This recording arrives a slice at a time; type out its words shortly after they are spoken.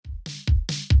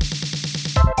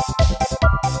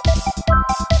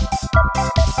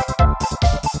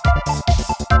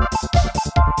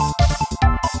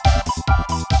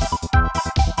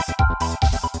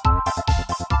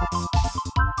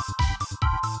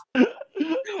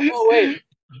Oh wait,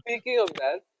 speaking of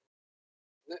that,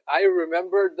 I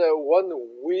remember the one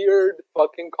weird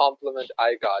fucking compliment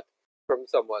I got from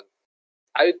someone.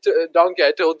 Donkey,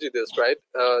 I told you this, right?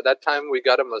 That time we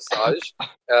got a massage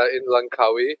in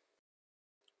Langkawi.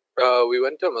 We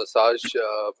went to a massage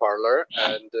parlor,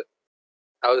 and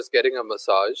I was getting a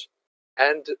massage,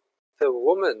 and the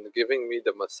woman giving me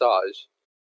the massage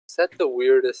said the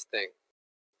weirdest thing.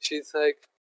 She's like,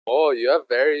 "Oh, you have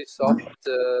very soft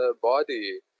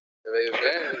body,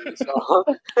 very soft,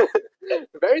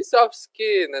 very soft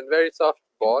skin, and very soft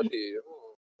body.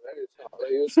 Oh, very soft."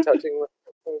 Like, he was touching my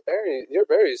you're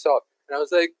very soft, and I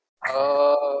was like,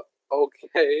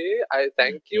 okay, I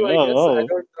thank you. I guess I don't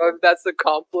know if that's a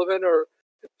compliment or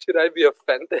should I be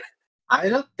offended. I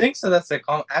don't think so. That's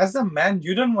as a man,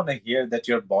 you don't want to hear that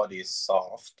your body is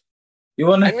soft. You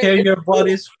want to hear your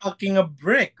body is fucking a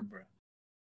brick, bro.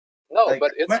 No, like,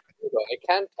 but it's true though.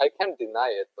 I can't deny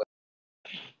it. But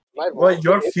what,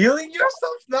 you're feeling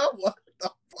yourself now? What the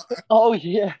fuck? Oh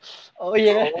yeah. Oh.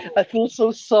 I feel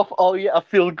so soft. Oh yeah, I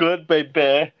feel good,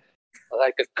 baby.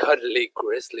 Like a cuddly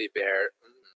grizzly bear.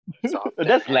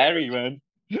 That's Larry, man.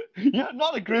 You're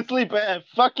not a grizzly bear.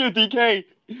 Fuck you, DK.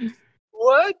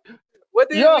 What? What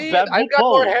do you mean? I've got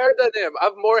more hair than him.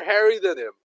 I'm more hairy than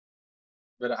him.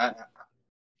 But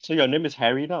So your name is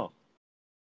Harry now?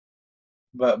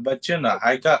 But you know,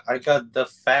 I got the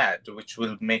fat, which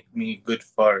will make me good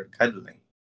for cuddling.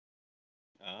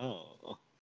 Oh.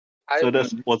 So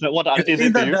was that what I did? See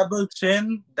the double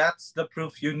chin? That's the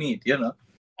proof you need, you know.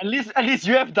 At least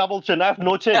you have double chin. I have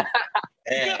no chin.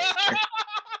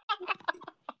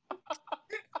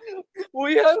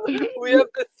 We have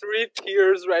the three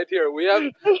tiers right here. We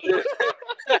have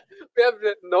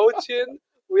no chin,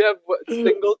 we have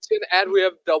single chin, and we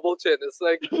have double chin. It's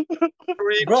like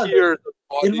three tiers of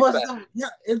body fat.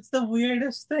 It's the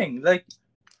weirdest thing. Like,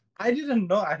 I didn't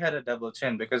know I had a double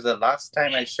chin because the last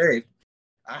time I shaved,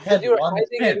 I had you were one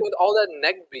hiding chin. it with all that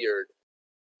neck beard.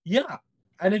 Yeah,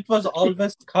 and it was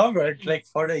always covered. Like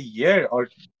for a year or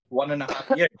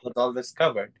 1.5 years, it was always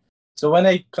covered. So when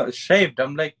I shaved,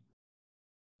 I'm like,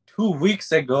 2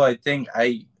 weeks ago, I think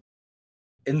I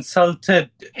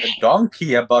insulted a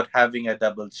donkey about having a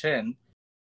double chin.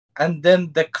 And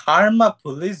then the karma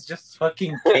police just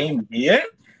fucking came here.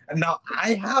 And now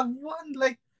I have one.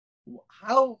 Like,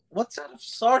 what sort of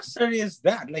sorcery is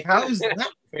that? Like, how is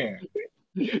that fair?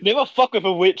 Never fuck with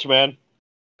a witch, man.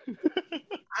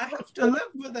 I have to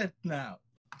live with it now.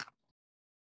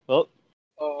 Well,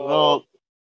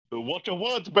 watch your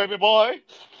words, baby boy.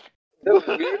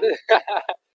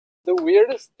 The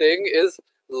weirdest thing is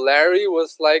Larry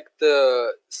was like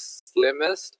the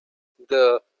slimmest,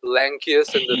 the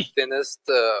lankiest, and the thinnest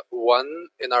one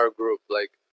in our group.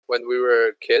 Like when we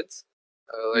were kids,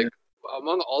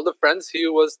 among all the friends, he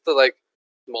was the like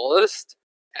smallest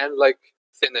and like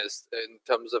thinnest in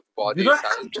terms of body size. You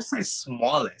don't just say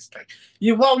smallest. Like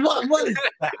what is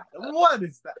that? What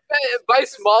is that? By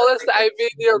smallest, I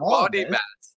mean your body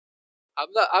mass.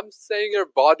 I'm saying your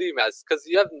body mass because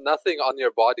you have nothing on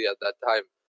your body at that time,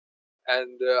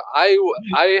 and I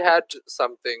had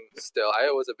something still. I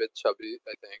was a bit chubby,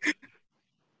 I think.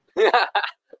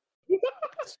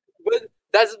 But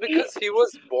that's because he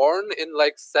was born in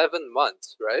like 7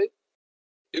 months, right?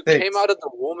 You came out of the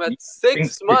womb at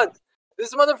 6 months.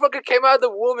 This motherfucker came out of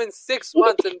the womb in 6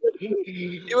 months, and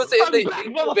he was in the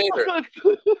incubator.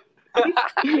 I'm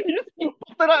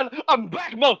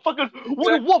back, motherfucker.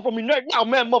 What do you want from me right now,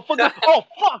 man, motherfucker? Oh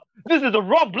fuck! This is the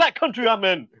wrong black country I'm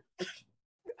in.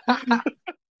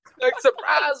 Like,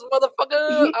 surprise,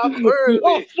 motherfucker! I'm early.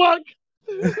 Oh fuck!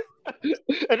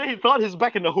 And then he thought he's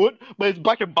back in the hood, but he's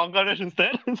back in Bangladesh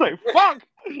instead. It's like fuck.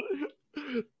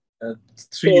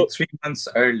 3 months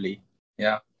early.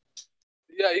 Yeah.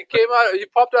 Yeah, he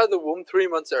popped out of the womb 3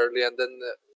 months early, and then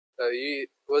he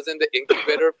was in the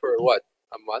incubator for what?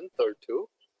 A month or 2?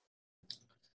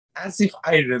 As if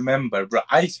I remember, bro.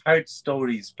 I heard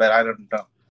stories, but I don't know.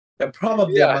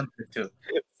 Probably a month or 2.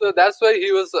 So that's why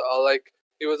he was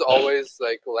always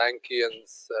like lanky and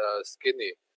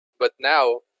skinny. But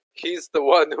now he's the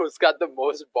one who's got the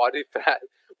most body fat,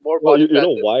 more body fat. You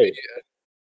know why?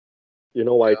 You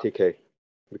know why, TK?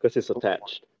 Because it's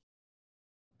attached.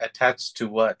 Attached to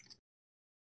what?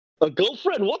 A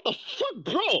girlfriend? What the fuck,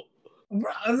 bro?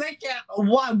 Bro, like,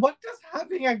 what does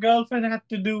having a girlfriend have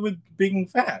to do with being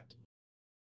fat?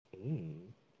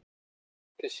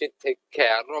 Because she take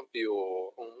care of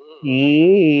you.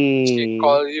 She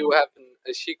called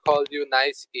you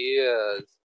nice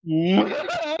ears.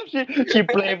 she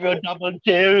played with your double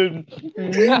chin.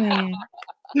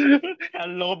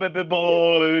 Hello, baby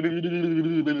boy.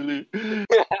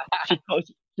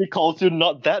 She calls you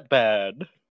not that bad.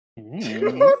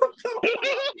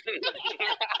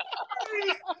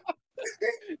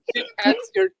 She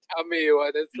pats your tummy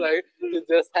when it's like you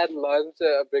just had lunch,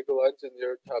 a big lunch, and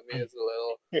your tummy is a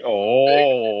little.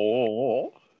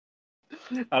 Oh.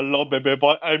 Hello, baby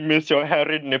boy. I miss your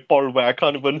hairy nipple where I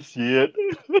can't even see it.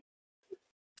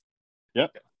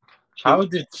 Yep. How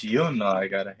did you know I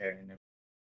got a hair in it?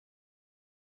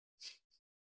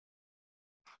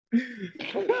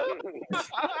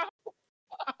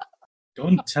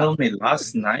 Don't tell me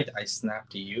last night I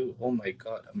snapped you. Oh my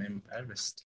god, I'm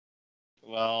embarrassed.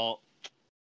 Well,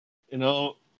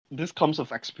 this comes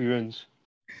with experience.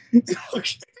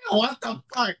 Okay, what the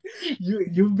fuck?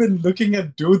 You've been looking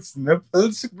at dudes'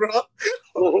 nipples, bro?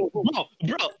 Bro,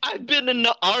 I've been in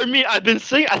the army.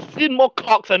 I've seen more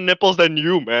cocks and nipples than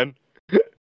you, man.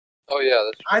 Oh yeah,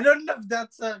 that's I don't know if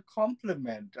that's a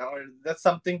compliment or that's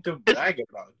something to brag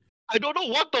about. I don't know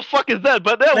what the fuck is that,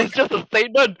 but that was just a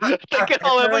statement. Take it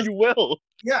however you will.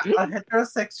 Yeah, a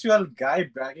heterosexual guy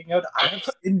bragging out, I have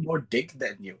seen more dick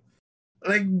than you.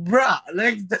 Like, bruh,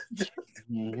 like...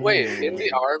 Wait, in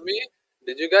the army,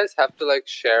 did you guys have to like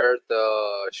share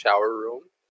the shower room?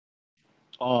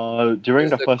 During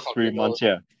Just the the first 3 communal- months,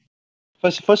 yeah.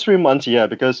 First 3 months, yeah,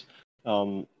 because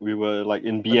we were like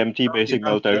in BMT, basic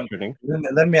military training.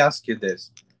 Let me ask you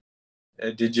this.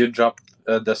 Did you drop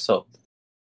the soap?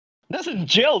 That's in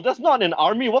jail. That's not in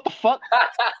army. What the fuck?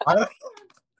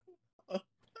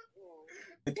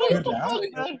 It What could the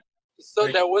happen. fuck, man? So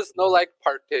there was no like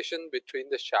partition between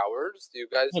the showers. You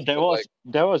guys No, took,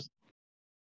 there was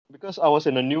because I was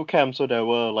in a new camp, so there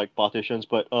were like partitions.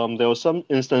 But there were some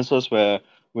instances where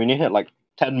we only had like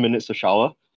 10 minutes to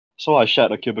shower, so I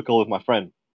shared a cubicle with my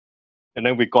friend, and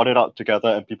then we got it out together,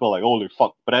 and people were like, "Holy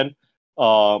fuck!" But then,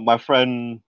 my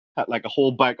friend had like a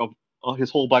whole bag of his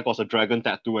whole bag was a dragon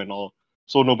tattoo and all,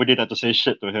 so nobody had to say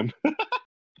shit to him.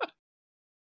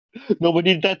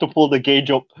 Nobody dared to pull the gay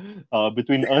joke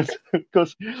between us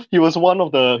because he was known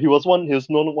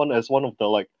one as one of the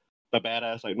like the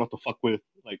badass, like not to fuck with,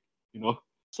 like,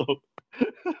 so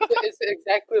it's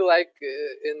exactly like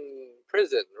in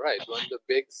prison, right? When the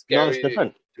big No, it's scary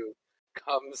different. dude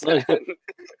comes No, it's and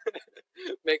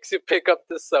makes you pick up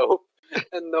the soap,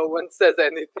 and no one says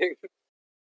anything.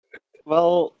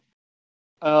 well,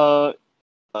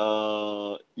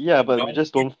 yeah, but we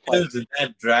just don't fight. Killed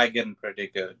that dragon pretty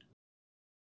good.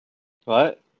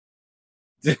 What?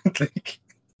 Like,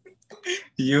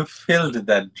 you filled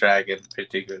that dragon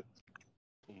pretty good.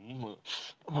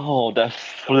 Oh, that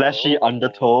fleshy Oh.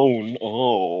 undertone.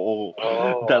 Oh,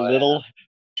 Oh, that little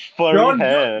furry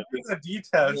hair. Don't do the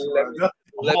details, Let bro.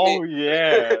 Let Oh me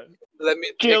yeah. let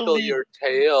me Kill tickle me. your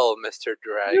tail, Mr.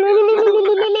 Dragon.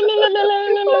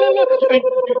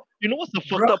 You know what's the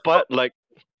fucked up part? Like,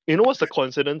 you know what's the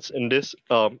coincidence in this?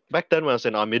 Back then when I was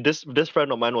in army, this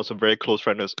friend of mine was a very close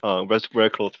friend. Very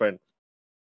close friend.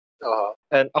 Uh-huh.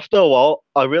 And after a while,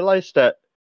 I realized that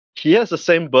he has the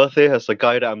same birthday as the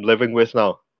guy that I'm living with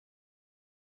now.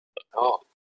 Oh,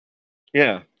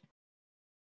 Yeah.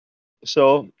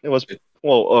 So it was it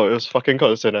was fucking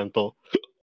coincidental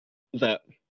that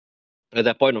at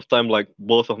that point of time, like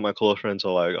both of my close friends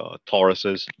are like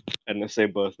Tauruses and the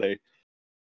same birthday.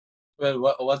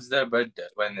 Well, what's their birthday?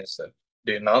 When is it?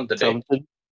 Do you know the date?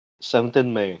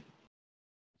 17 May.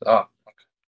 Oh,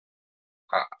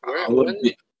 okay. Where- I would when-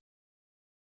 be.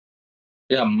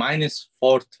 Yeah, mine is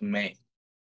 4th May.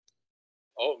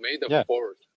 oh, May the Yeah.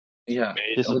 4th. Yeah.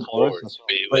 May He's the a Taurus. 4th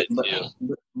be But, with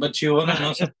you. but you want to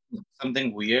know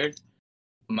something weird?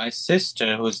 My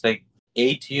sister, who's like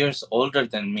 8 years older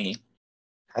than me,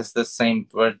 has the same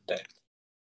birthday.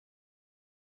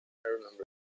 I remember.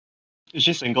 Is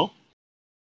she single?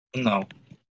 No.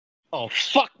 Oh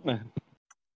fuck, man.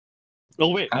 Oh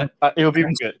wait, I- it'll be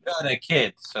And good. she got a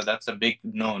kid, so that's a big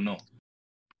no.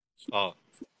 Oh.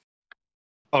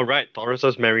 All right,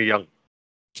 Tauruses marry young.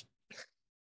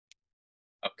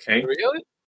 Okay. Really?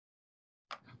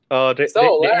 They So,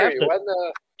 have Larry,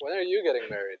 the, when are you getting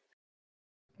married?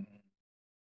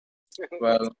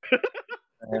 Well,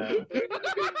 You're gonna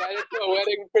be invited to a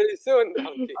wedding pretty soon,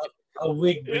 Donkey. a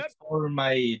week Yep. before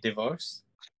my divorce.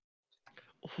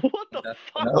 what the That's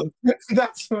fuck? when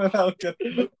that's when I'll get.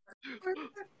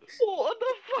 What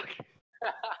the fuck?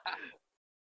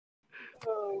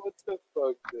 Oh, what the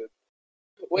fuck, dude?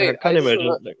 Wait, I can't just imagine.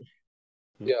 remem- Like,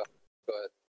 Yeah, go ahead.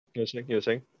 you're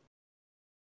saying?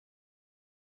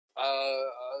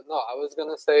 No, I was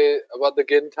gonna say about the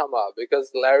Gintama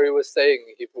because Larry was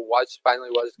saying he finally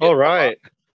watched Gintama. All right.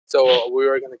 So we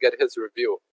were gonna get his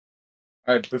review.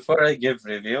 All right, before I give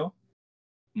review,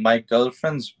 my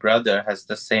girlfriend's brother has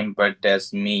the same birthday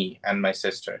as me and my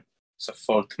sister. So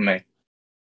 4th May.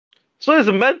 So it's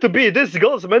meant to be. This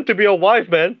girl's meant to be your wife,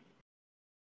 man.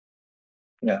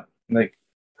 Yeah, like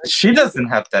she doesn't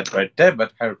have that birthday,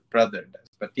 but her brother does.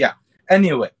 But yeah.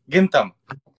 Anyway, Gintama.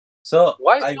 So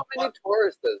Why so many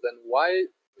Tauruses and why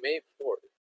May 4th?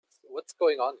 What's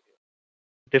going on here?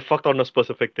 They fucked on a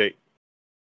specific date.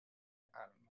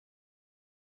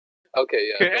 Okay,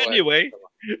 yeah. Okay, anyway.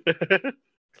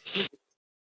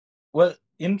 Well,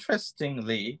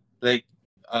 interestingly, like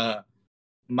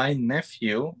my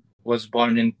nephew was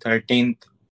born in 13th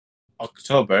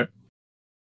October,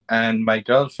 and my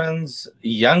girlfriend's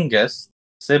youngest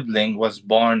sibling was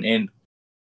born in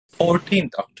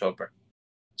 14th October.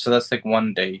 So that's like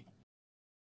one day.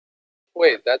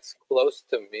 Wait, that's close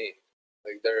to me.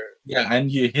 Like they're Yeah, and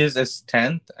his is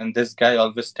 10th, and this guy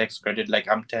always takes credit like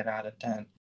I'm 10 out of 10.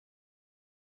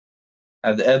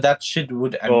 And that shit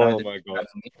would annoy the my shit god. out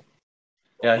of me.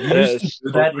 Yeah, he That used to is do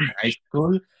so that in high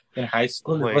school. In high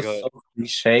school, Oh it my was god. so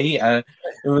cliche, and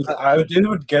it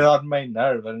would get on my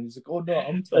nerve. And he's like, "Oh no,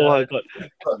 I'm 10 Oh my out god.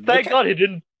 of 10." Thank God he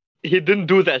didn't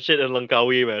do that shit in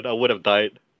Langkawi, man. I would have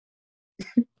died.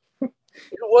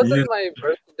 It wasn't my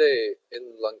birthday in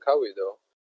Langkawi though.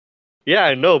 Yeah,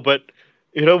 I know, but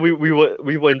you know, we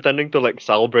were intending to like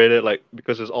celebrate it like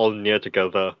because it's all near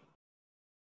together.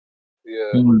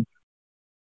 Yeah. Mhm.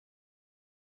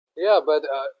 Yeah, but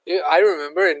I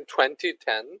remember in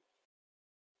 2010,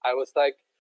 I was like,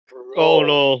 bro, Oh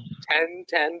no. 10,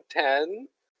 10, 10,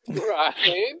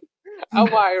 right?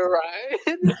 Am I right?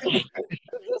 Is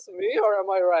this me or am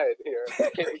I right here?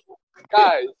 Okay.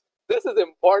 Guys, this is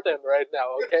important right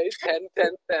now, okay? 10,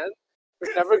 10, 10.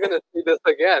 We're never going to see this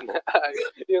again.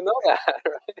 You know that,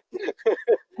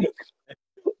 right?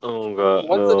 Oh god.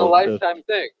 Once no. in a lifetime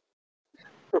thing.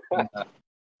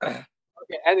 Yeah.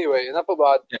 Okay, anyway, enough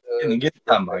about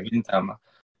Gintama.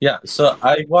 Yeah, so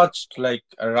I watched like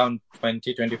around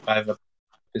 20-25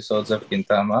 episodes of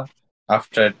Gintama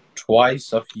after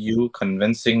twice of you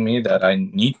convincing me that I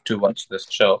need to watch this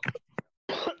show.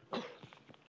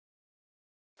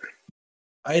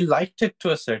 I liked it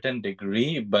to a certain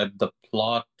degree, but the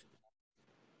plot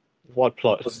What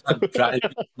plot? was not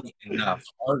driving me enough.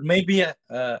 Or maybe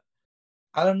I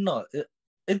don't know.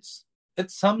 It's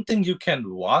something you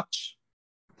can watch,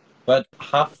 but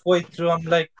halfway through I'm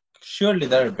like, surely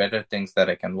there are better things that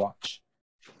I can watch.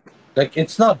 Like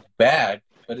it's not bad,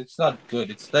 but it's not good.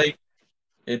 It's like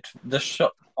the show.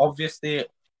 Obviously,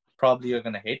 probably you're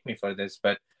gonna hate me for this,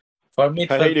 but for me,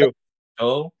 it I felt hate you. like a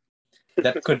show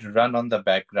that could run on the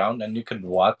background and you could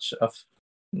watch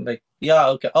like, yeah,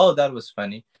 okay, oh, that was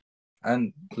funny,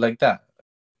 and like that.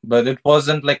 But it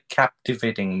wasn't like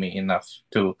captivating me enough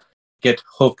to get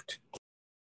hooked.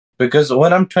 Because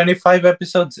when I'm 25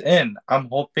 episodes in, I'm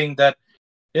hoping that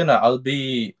I'll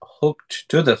be hooked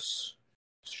to this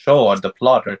show or the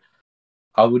plot, or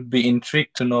I would be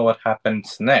intrigued to know what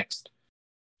happens next.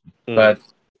 But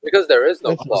because there is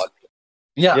no It's- plot.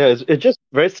 yeah, it's just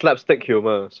very slapstick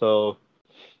humor. So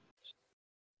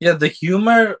the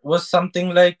humor was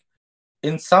something like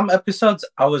in some episodes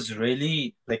I was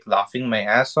really like laughing my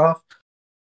ass off,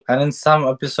 and in some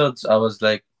episodes I was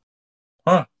like,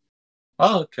 huh,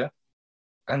 oh okay,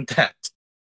 and that.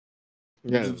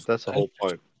 yeah, that's the whole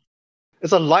point.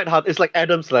 It's a lighthearted. It's like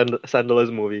Adam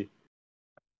Sandler's movie.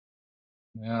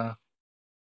 Yeah.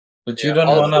 But Yeah, you don't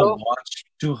want to also- watch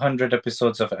 200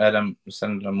 episodes of Adam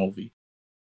Sandler movie.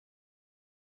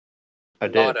 I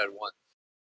did. Not at once.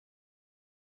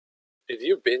 Did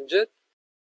you binge it?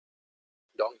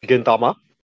 Donkey. Gintama.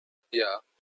 Yeah.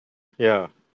 Yeah.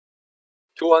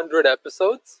 200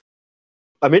 episodes?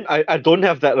 I mean, I don't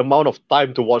have that amount of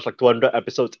time to watch like 200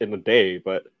 episodes in a day,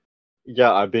 but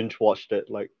yeah, I binge watched it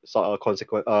like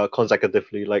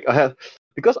consecutively. Like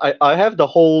because I have the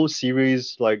whole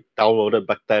series like downloaded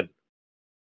back then,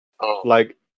 Oh.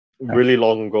 like really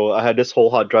long ago. I had this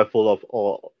whole hard drive full of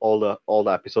all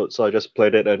the episodes, so I just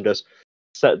played it and just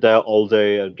sat there all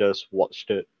day and just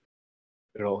watched it.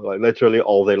 You know, like literally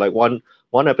all day. Like one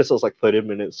episode is like 30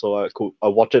 minutes, so I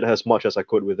watched it as much as I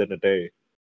could within a day.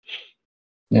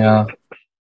 Yeah.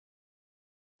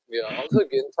 Yeah, also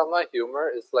Gintama humor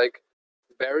is like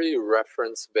very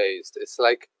reference based. It's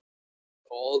like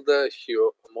most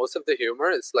of the humor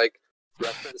is like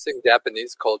referencing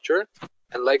Japanese culture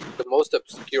and like the most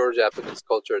obscure Japanese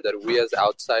culture that we as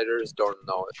outsiders don't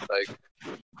know. It's like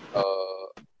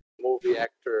movie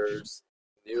actors,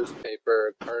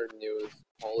 newspaper, current news,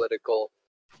 political,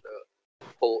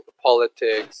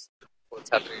 politics, what's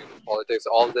happening in politics,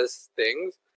 all these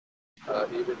things,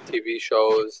 even TV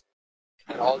shows,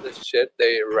 and all this shit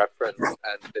they reference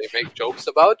and they make jokes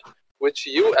about, which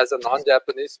you, as a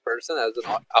non-Japanese person, as an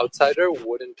outsider,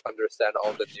 wouldn't understand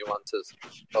all the nuances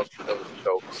of those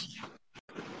jokes.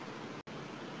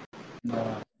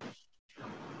 No.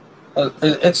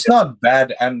 It's not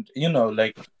bad, and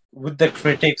like with the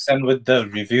critics and with the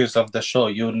reviews of the show,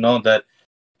 that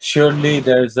surely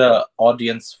there's a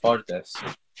audience for this,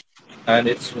 and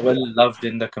it's well loved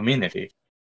in the community.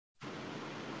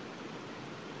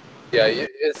 Yeah,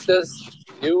 it's just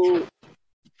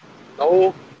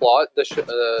no plot.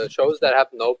 The shows that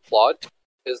have no plot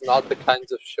is not the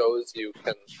kinds of shows you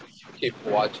can keep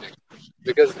watching,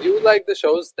 because you like the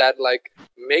shows that like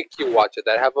make you watch it,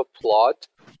 that have a plot,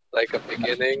 like a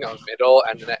beginning, a middle,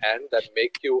 and an end that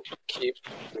make you keep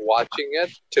watching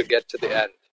it to get to the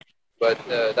end. But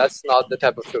that's not the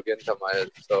type of show Gintama is,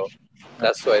 so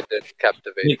that's why it didn't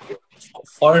captivate you.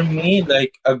 For me,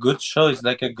 like a good show is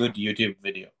like a good YouTube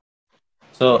video.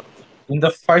 So in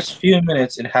the first few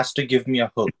minutes, it has to give me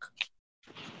a hook.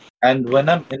 And when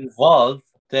I'm involved,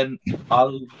 then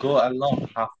I'll go along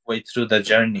halfway through the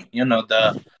journey.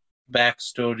 The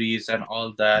backstories and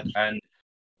all that, and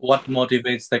what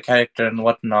motivates the character and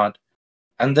what not.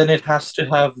 And then it has to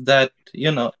have that,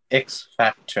 X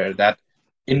factor, that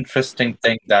interesting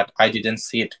thing that I didn't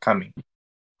see it coming.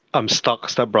 I'm stuck,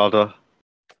 stepbrother.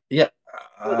 Yeah.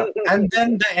 And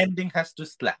then the ending has to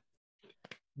slap.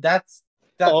 That's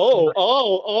The ending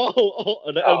Oh,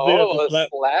 has to slap.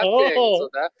 slapping. So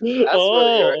that's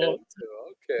what you're into.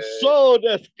 Okay. So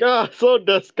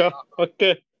deska.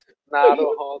 Okay.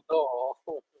 Naruhodo.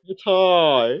 It's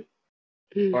high.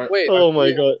 Wait. Oh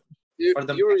my god. You For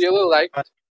the really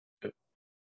liked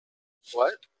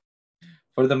what?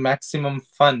 For the maximum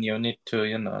fun, you need to,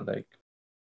 like.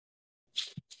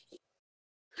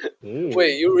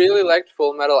 Wait, you really liked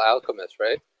Full Metal Alchemist,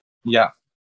 right? Yeah.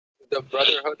 The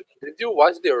Brotherhood. Did you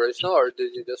watch the original or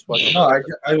did you just watch? No,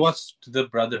 I watched the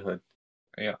Brotherhood.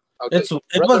 Yeah. Okay. It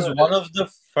was one of the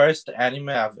first anime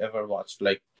I've ever watched,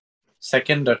 like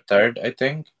second or third, I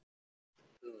think.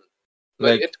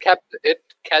 Like it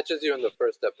catches you in the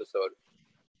first episode.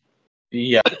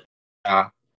 Yeah.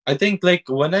 I think like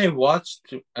when I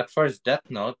watched at first Death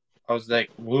Note, I was like,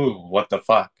 "Woo, what the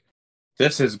fuck?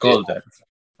 This is golden."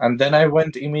 And then I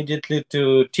went immediately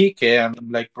to TK and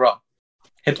I'm like, "Bro,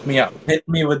 hit me up. Hit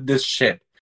me with this shit.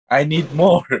 I need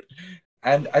more."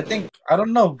 And I think, I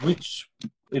don't know which,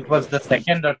 it was the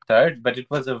second or third, but it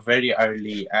was a very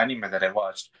early anime that I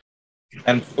watched.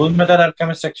 And Full Metal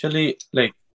Alchemist actually,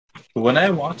 like, when I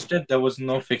watched it, there was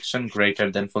no fiction greater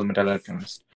than Full Metal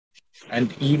Alchemist.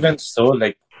 And even so,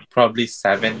 like, probably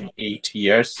 7-8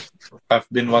 years I've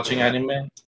been watching anime.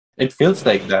 It feels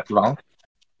like that long.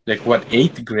 Like, what,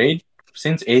 8th grade?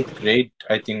 Since 8th grade,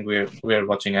 I think we're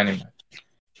watching anime.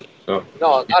 So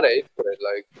no, not 8th grade.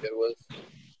 Like it was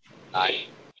 9th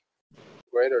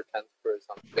grade or 10th grade,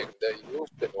 something that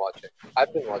you've been watching.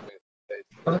 I've been watching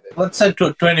it. Let's say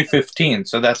 2015.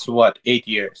 So that's what, 8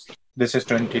 years. This is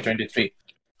 2023.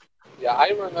 Yeah, I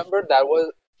remember that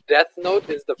was Death Note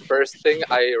is the first thing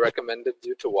I recommended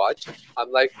you to watch.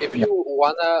 I'm like, if you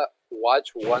wanna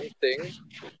watch one thing,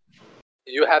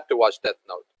 you have to watch Death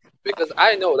Note. Because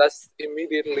I know that's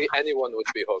immediately anyone would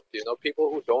be hooked.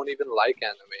 People who don't even like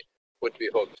anime would be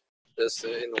hooked just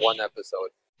in one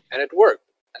episode. And it worked.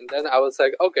 And then I was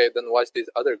like, okay, then watch these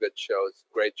other good shows,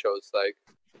 great shows like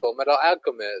Full Metal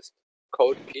Alchemist,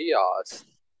 Code Geass,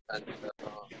 and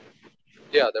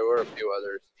there were a few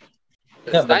others.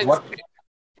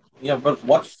 But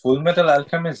what Full Metal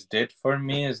Alchemist did for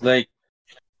me is like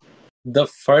the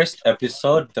first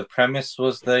episode, the premise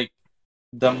was like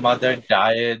the mother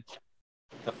died,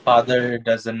 the father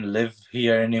doesn't live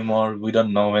here anymore, we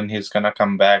don't know when he's gonna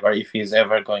come back or if he's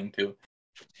ever going to.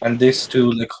 And these two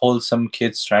like wholesome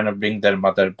kids trying to bring their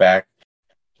mother back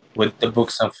with the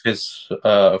books of his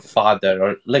father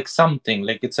or like something,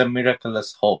 like it's a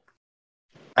miraculous hope.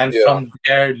 And from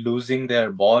there, losing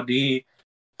their body,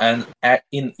 and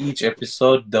in each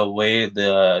episode, the way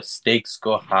the stakes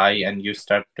go high and you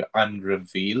start to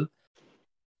unreveal.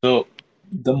 So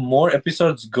the more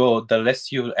episodes go, the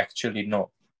less you actually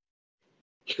know.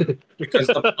 Because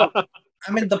the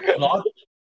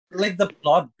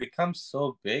plot becomes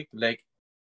so big. Like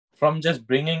from just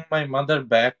bringing my mother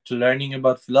back to learning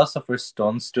about Philosopher's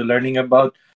Stones to learning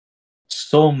about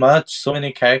so much, so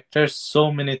many characters,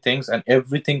 so many things, and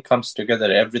everything comes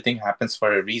together. Everything happens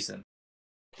for a reason.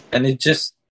 And it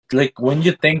just, like, when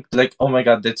you think, like, oh my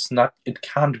god, it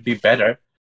can't be better,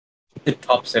 it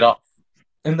tops it off.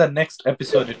 In the next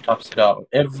episode, it tops it off.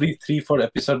 Every 3-4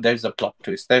 episodes, there's a plot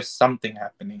twist. There's something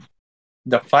happening.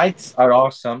 The fights are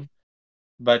awesome,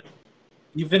 but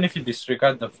even if you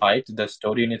disregard the fight, the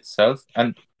story in itself,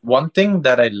 and one thing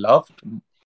that I loved,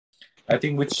 I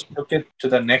think, which took it to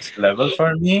the next level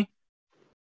for me,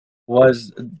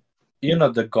 was,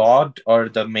 the god or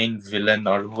the main villain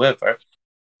or whoever.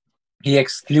 He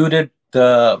excluded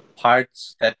the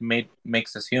parts that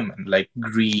makes us human, like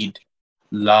greed,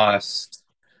 lust,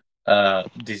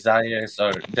 desires,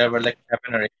 or there were like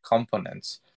 7 or 8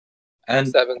 components, and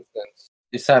 7 sins.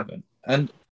 7,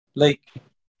 and like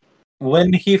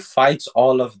when he fights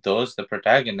all of those, the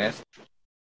protagonist,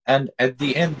 and at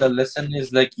the end the lesson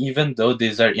is like, even though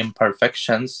these are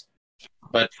imperfections,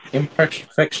 but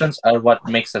imperfections are what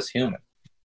makes us human.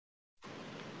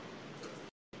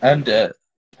 And then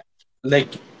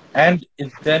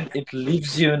it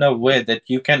leaves you in a way that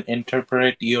you can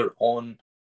interpret your own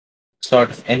sort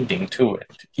of ending to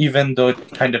it, even though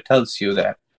it kind of tells you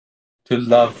that to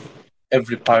love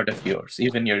every part of yours,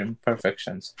 even your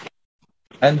imperfections.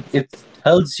 And it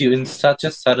tells you in such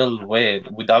a subtle way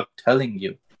without telling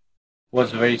you,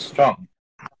 was very strong.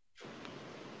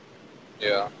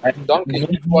 Yeah. And Donkey,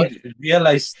 made what? me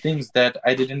realize things that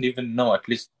I didn't even know, at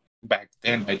least back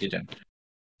then I didn't.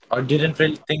 Or didn't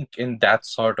really think in that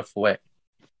sort of way.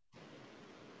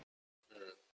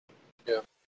 Yeah.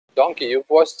 Donkey, you've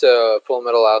watched Full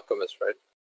Metal Alchemist, right?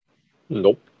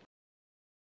 Nope.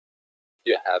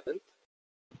 You haven't?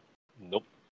 Nope.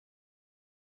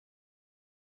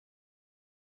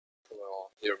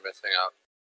 Well, you're missing out.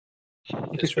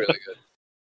 It's really good.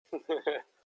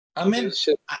 I mean, You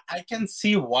should- I can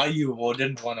see why you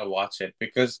wouldn't want to watch it,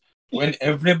 because when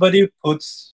everybody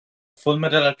puts Full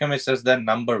Metal Alchemist as their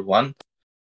number one,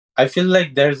 I feel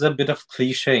like there's a bit of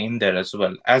cliche in there as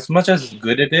well. As much as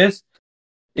good it is,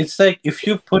 it's like if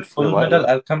you put Full why- Metal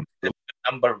Alchemist as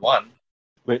number one.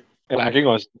 Wait, lagging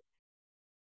or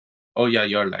Oh yeah,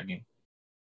 you're lagging.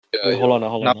 yeah, wait, hold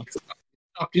on.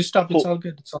 Stop. You stop. It's Oh. all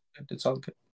good. It's all good. It's all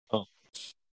good. Oh.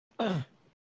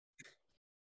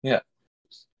 Yeah.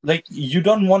 Like, you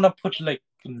don't want to put like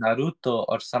Naruto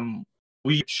or some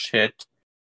weird shit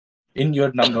in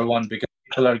your number one, because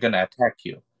people are gonna attack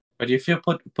you. But if you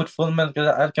put Full Metal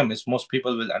Alchemist, most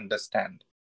people will understand.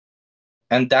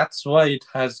 And that's why it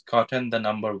has gotten the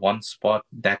number one spot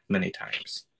that many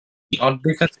times. Not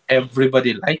because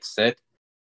everybody likes it,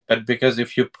 but because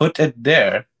if you put it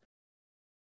there,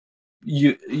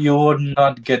 you would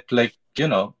not get like,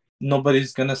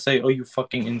 nobody's gonna say, oh, you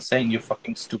fucking insane, you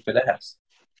fucking stupid ass.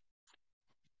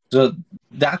 So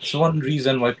that's one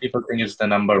reason why people think it's the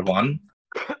number one.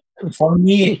 For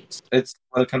me, it's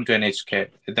Welcome to NHK.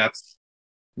 That's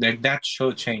like, that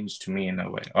show changed me in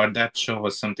a way, or that show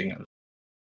was something else.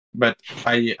 But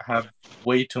I have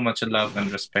way too much love and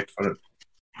respect for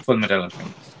Full Metal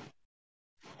Alchemist.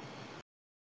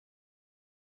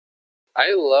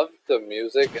 I loved the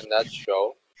music in that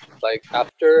show. Like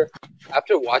after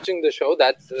watching the show,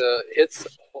 that it's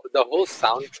the whole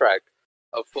soundtrack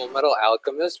of Full Metal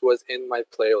Alchemist was in my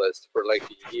playlist for like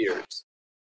years.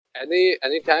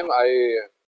 Anytime I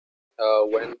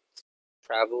went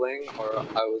traveling or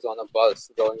I was on a bus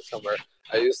going somewhere,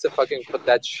 I used to fucking put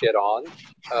that shit on,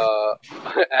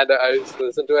 and I used to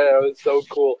listen to it. And it was so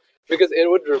cool because it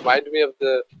would remind me of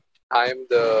the time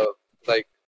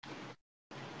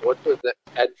what was it?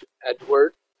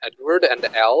 Edward and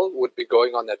Elle would be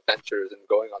going on adventures and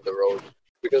going on the road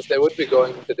because they would be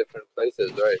going to different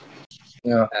places, right?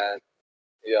 Yeah. And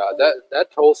yeah, that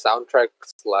whole soundtrack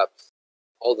slaps.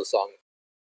 All the songs.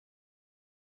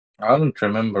 I don't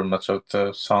remember much of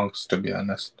the songs, to be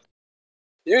honest.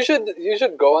 You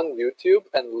should go on YouTube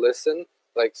and listen.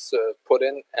 Like, put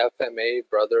in FMA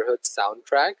Brotherhood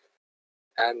soundtrack,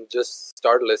 and just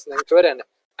start listening to it. And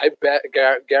I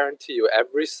guarantee you,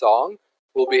 every song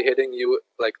will be hitting you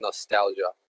like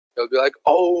nostalgia. You'll be like,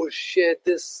 "Oh shit,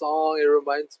 this song! It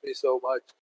reminds me so much.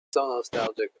 So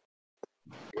nostalgic."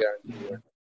 I guarantee you.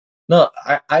 No,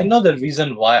 I know the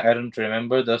reason why I don't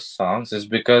remember those songs is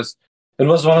because it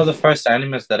was one of the first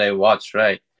animes that I watched,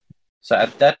 right? So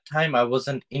at that time, I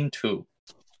wasn't into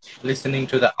listening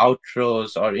to the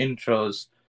outros or intros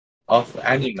of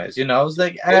animes. I was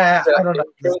like, I don't know.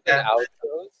 Intros and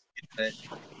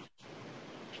outros.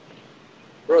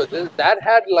 Bro, that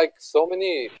had like so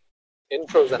many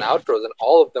intros and outros, and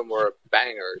all of them were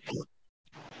bangers.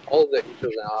 All of the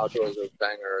intros and outros were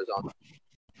bangers on.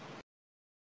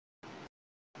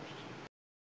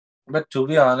 But to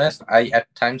be honest, I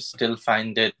at times still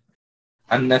find it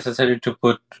unnecessary to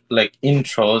put like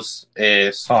intros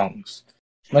songs.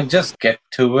 Like, just get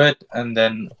to it, and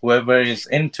then whoever is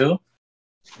into,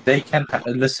 they can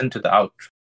listen to the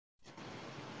outro.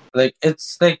 Like,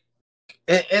 it's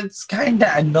kind of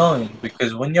annoying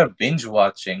because when you're binge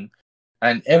watching,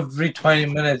 and every 20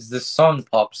 minutes this song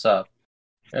pops up.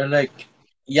 You're like,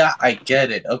 yeah, I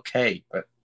get it, okay, but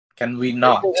can we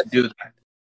not do that?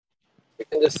 You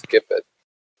can just skip it.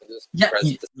 Just Yeah, press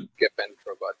the skip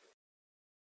intro button.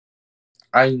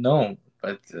 I know,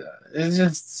 but it's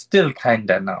just still kind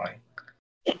of annoying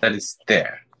that it's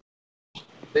there.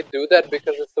 They do that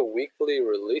because it's a weekly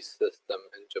release system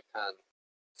in Japan.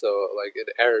 So, like, it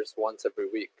airs once every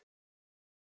week.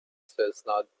 So it's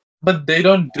not... But they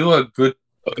don't do a good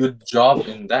job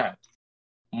in that.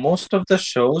 Most of the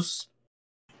shows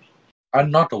are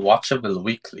not watchable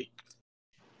weekly.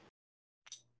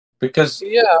 Because,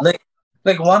 Yeah.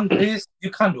 like One Piece,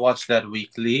 you can't watch that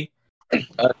weekly.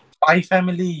 Spy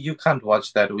Family, you can't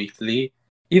watch that weekly.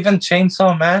 Even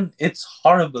Chainsaw Man, it's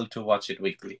horrible to watch it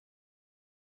weekly.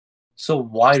 So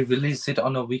why release it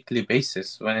on a weekly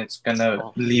basis when it's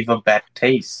gonna leave a bad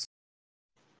taste?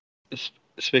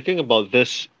 Speaking about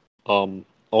this,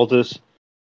 all this,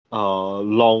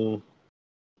 long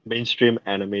mainstream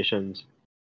animations.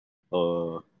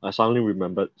 I suddenly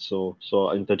remembered, so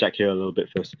I'll interject here a little bit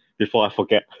first before I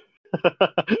forget.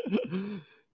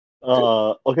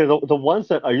 Okay, the ones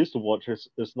that I used to watch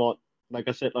is not, like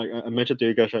I said, like I mentioned to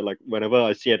you guys, right? Like whenever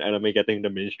I see an anime getting the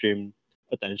mainstream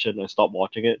attention, I stop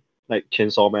watching it, like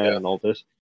Chainsaw Man and all this.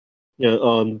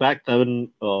 Yeah, back then,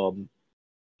 the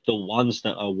ones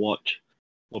that I watched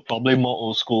were probably more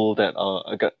old school that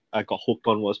I got hooked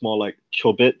on was more like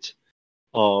Chobit,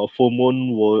 Full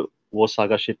Moon wo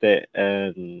Sagashite,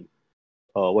 and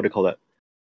what do you call that?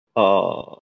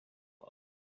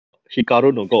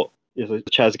 Hikaru no Go is a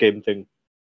chess game thing.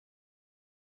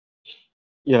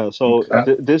 Yeah, so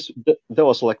Okay. that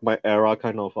was like my era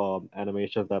kind of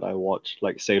animation that I watched,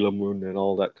 like Sailor Moon and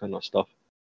all that kind of stuff.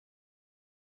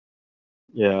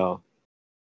 Yeah.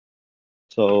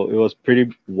 So it was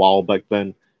pretty wild back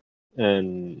then.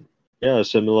 And yeah,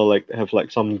 similar, like have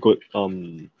like some good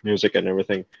music and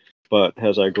everything. But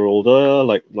as I grow older,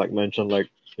 like mentioned, like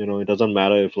it doesn't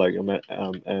matter if like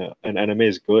an anime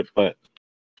is good, but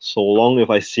so long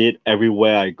if I see it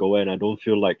everywhere I go and I don't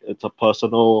feel like it's a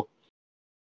personal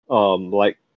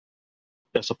like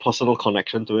there's a personal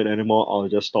connection to it anymore, I'll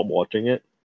just stop watching it.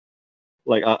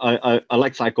 Like I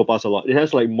like Psycho Pass a lot. It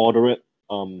has like moderate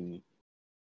uh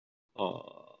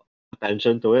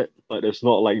attention to it, but it's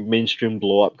not like mainstream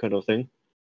blow up kind of thing.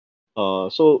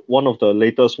 So one of the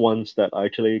latest ones that I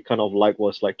actually kind of like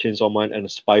was like Chainsaw Man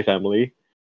and Spy Family,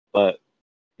 but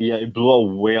yeah, it blew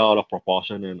up way out of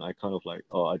proportion, and I kind of like,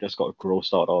 I just got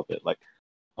grossed out of it. Like,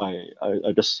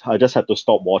 I just had to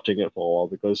stop watching it for a while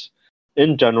because,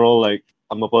 in general, like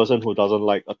I'm a person who doesn't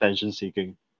like attention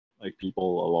seeking, like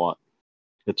people a lot.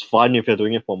 It's fine if you're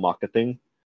doing it for marketing,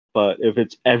 but if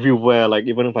it's everywhere, like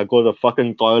even if I go to the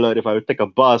fucking toilet, if I take a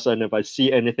bus, and if I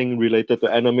see anything related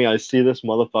to anime, I see this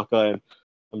motherfucker, and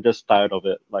I'm just tired of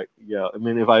it. Like, yeah, I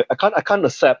mean, if I can't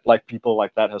accept like people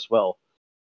like that as well.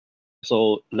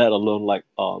 So let alone like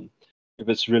if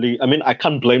it's really, I mean, I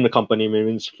can't blame the company.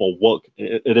 Maybe it's for work.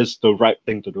 It is the right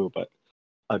thing to do, but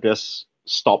I just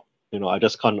stop. I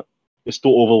just can't. It's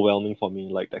too overwhelming for me.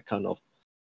 Like that kind of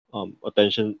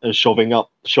attention and shoving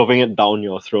it down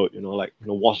your throat. Like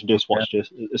watch this, watch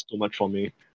this. It's too much for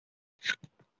me.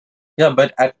 Yeah,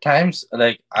 but at times,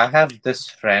 like I have this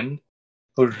friend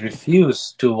who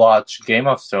refused to watch Game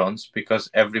of Thrones because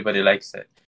everybody likes it,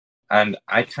 and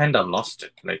I kind of lost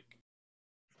it. Like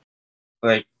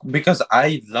because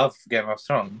I love Game of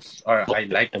Thrones, or I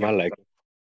like Am Game I of like?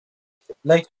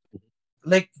 Thrones.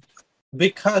 Like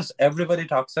because everybody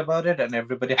talks about it and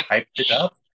everybody hyped it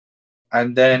up,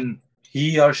 and then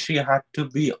he or she had to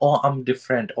be, oh, I'm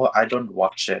different, oh, I don't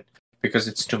watch it because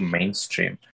it's too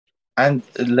mainstream, and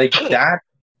like that,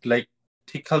 like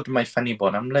tickled my funny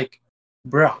bone. I'm like,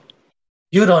 bruh,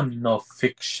 you don't know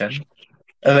fiction.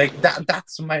 Like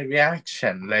that's my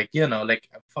reaction. Like, like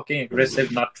fucking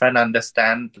aggressive, not trying to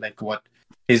understand like what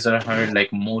his or her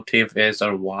like motive is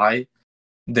or why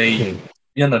they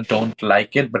don't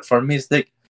like it. But for me, it's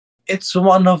like it's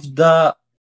one of the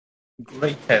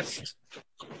greatest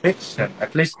fiction.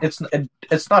 At least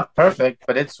it's not perfect,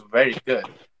 but it's very good.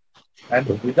 And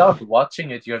without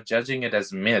watching it, you're judging it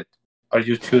as mid, or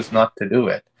you choose not to do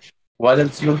it. What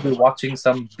else you'll be watching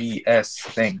some BS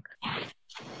thing?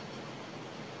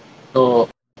 So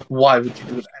why would you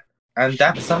do that? And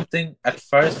that's something at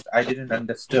first I didn't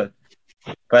understood.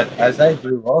 But as I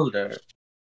grew older,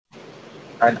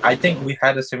 and I think we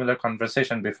had a similar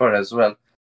conversation before as well,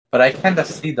 but I kind of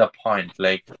see the point.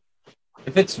 Like,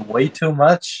 if it's way too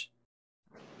much,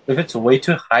 if it's way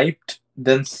too hyped,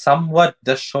 then somewhat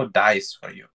the show dies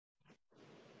for you.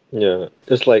 Yeah,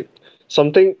 it's like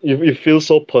something you feel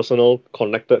so personal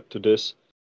connected to this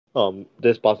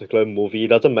this particular movie. It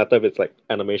doesn't matter if it's like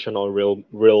animation or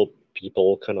real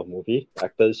people kind of movie,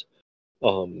 actors.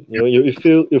 You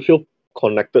feel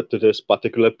connected to this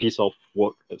particular piece of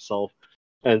work itself,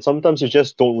 and sometimes you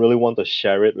just don't really want to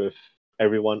share it with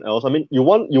everyone else. I mean, you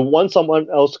want someone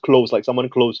else close, like someone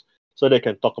close, so they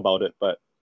can talk about it, but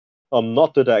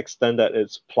not to the extent that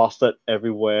it's plastered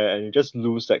everywhere, and you just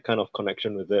lose that kind of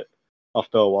connection with it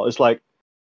after a while. It's like,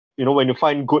 when you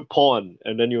find good porn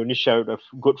and then you only share it with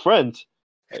good friends.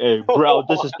 Hey, bro,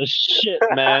 this is the shit,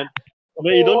 man. I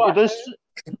mean, you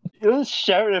don't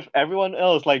share it with everyone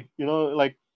else, like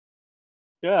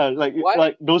yeah,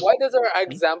 like those. Why does our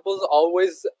examples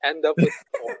always end up with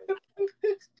porn?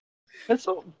 It's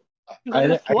I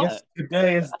a guess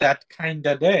today is that kind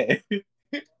of day.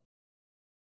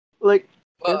 like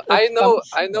I know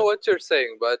what you're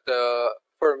saying, but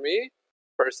for me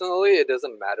personally, it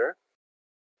doesn't matter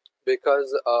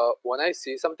because when I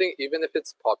see something, even if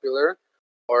it's popular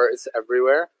or it's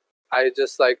everywhere, I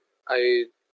just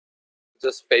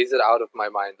phase it out of my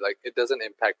mind. Like it doesn't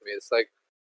impact me. It's like,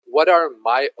 what are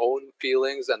my own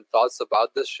feelings and thoughts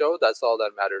about this show? That's all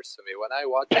that matters to me. When I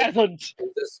watch it, peasants. is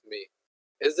this me?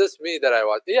 Is this me that I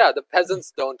watch? Yeah, the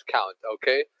peasants don't count.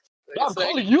 Okay. I'm It's like,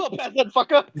 calling you a peasant,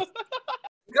 fucker.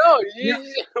 no, Yeah.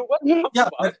 what the Yeah,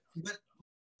 fuck? but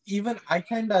even I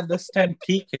kind of understand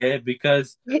PK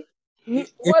because if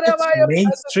What am it's I a peasant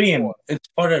mainstream, for? it's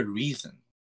for a reason,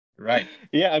 right?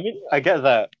 Yeah, I mean, I get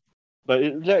that, but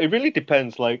it really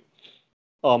depends. Like,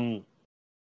 um,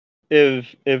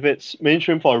 if it's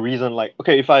mainstream for a reason, like,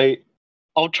 okay,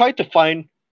 I'll try to find,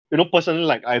 personally,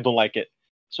 like, I don't like it.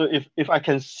 So if I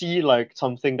can see like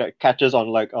something that catches on,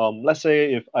 like, let's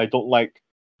say if I don't like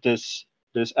this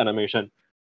animation,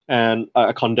 and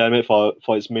I condemn it for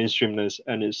its mainstreamness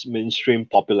and its mainstream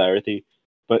popularity,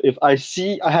 but if I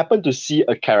happen to see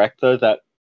a character that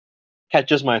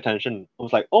catches my attention, I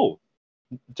was like, oh,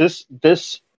 this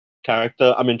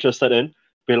character I'm interested in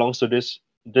belongs to this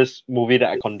movie that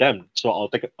I condemned. So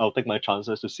I'll take my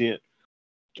chances to see it,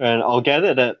 and I'll get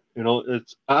it that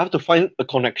it's I have to find a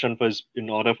connection first in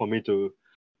order for me to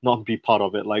not be part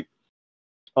of it. Like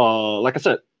I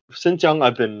said, since young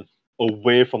I've been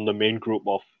away from the main group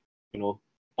of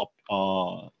pop,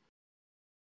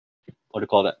 what do you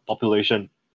call that, population,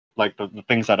 like the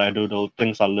things that I do, the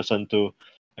things I listen to,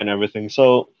 and everything.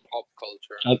 So Pop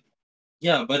culture.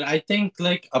 Yeah, but I think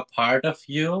like a part of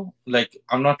you, like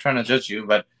I'm not trying to judge you,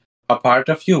 but a part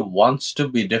of you wants to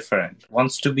be different,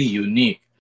 wants to be unique.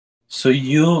 So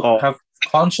you have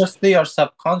consciously or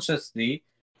subconsciously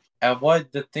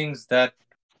avoid the things that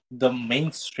the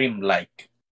mainstream like.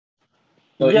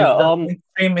 So yeah, if the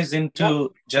mainstream is not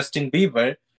into Justin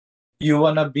Bieber, you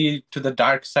wanna be to the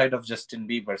dark side of Justin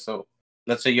Bieber. So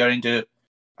let's say you're into,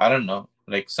 I don't know,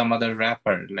 like some other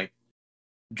rapper, like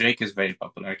Drake is very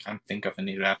popular. I can't think of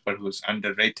any rapper who's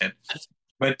underrated,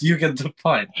 but you get the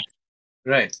point,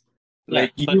 right? yeah,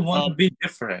 Like but you want to be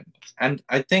different, and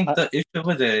I think the issue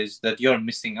with it is that you're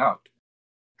missing out,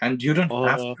 and you don't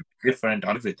have to be different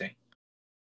on everything.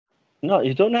 no,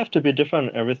 you don't have to be different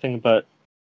on everything, but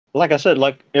like I said,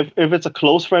 like if it's a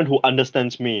close friend who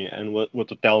understands me and were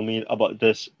to tell me about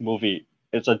this movie,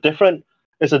 it's a different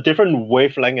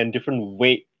wavelength and different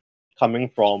weight coming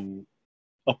from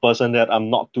a person that I'm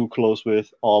not too close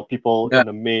with, or people Yeah, in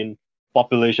the main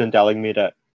population telling me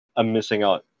that I'm missing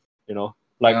out.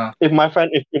 Like yeah, if my friend,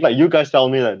 if like you guys tell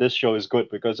me that this show is good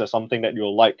because there's something that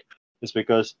you'll like, it's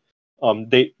because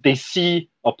they see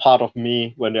a part of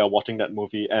me when they are watching that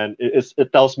movie, and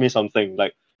it tells me something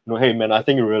like, hey man, I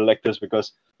think you really like this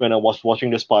because when I was watching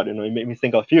this part, it made me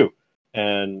think of you,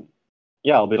 and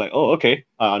yeah, I'll be like, oh, okay,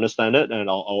 I understand it, and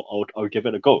I'll give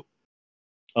it a go.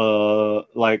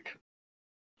 Like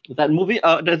that movie.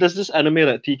 There's this anime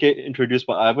that TK introduced,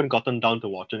 but I haven't gotten down to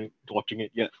watching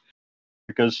it yet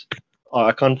because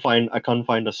I can't find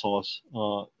the source.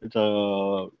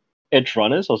 The Edge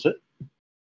Runners, was it?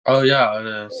 Oh yeah,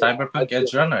 Yeah, Cyberpunk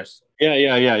Edge Runners. Yeah,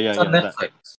 It's on that.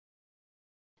 Netflix.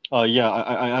 Yeah,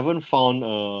 I haven't found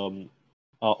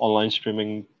online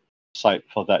streaming site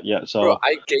for that yet, bro. so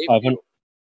I gave I haven't. you.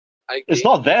 I It's gave.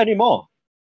 not there anymore.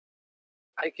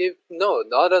 I gave no,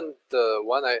 not on the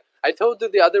one I told you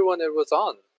the other one it was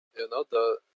on.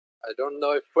 I don't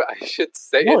know if I should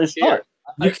say No, it it's here. not.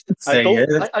 You I can I say told it.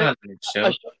 It's I not a good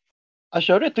show. I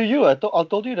showed it to you. I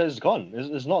told you that it's gone.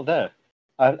 It's not there.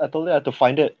 I told you I had to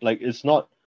find it. Like it's not.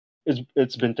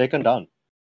 It's been taken down.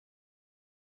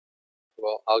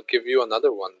 Well, I'll give you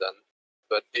another one then.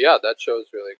 But yeah, that show's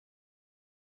really.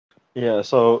 Yeah.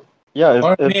 So yeah,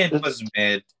 For if me, it it's was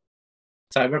mid.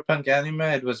 Cyberpunk anime,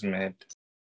 it was mid.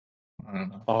 I don't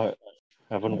know.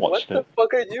 Haven't What watched the it.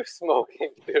 fuck are you smoking,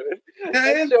 dude?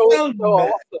 That It's show is not so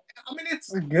bad. awesome. I mean, it's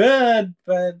good,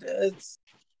 but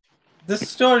the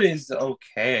story is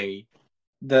okay.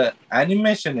 The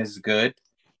animation is good.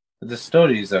 The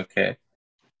story is okay.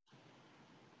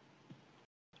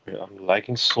 Yeah, I'm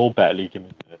liking so badly. Give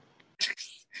me that.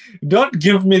 Don't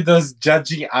give me those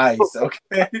judgy eyes,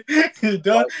 okay?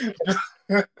 Don't.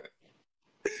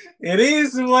 It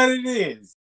is what it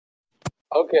is.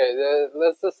 Okay,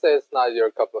 let's just say it's not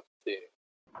your cup of tea.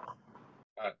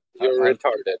 You're I-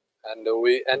 retarded, and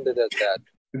we ended at that.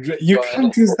 You But-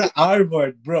 can't use the R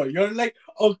word, bro. You're like,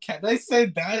 oh, can I say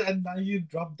that? And now you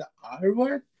drop the R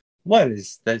word? What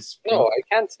is this? Bro? No, I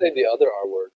can't say the other R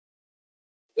word.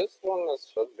 This one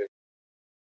should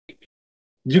be.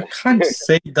 You can't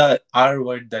say the R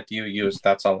word that you use.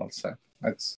 That's all I'll say.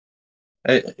 That's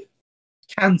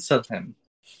cancel him.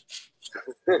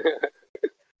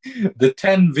 The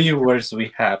 10 viewers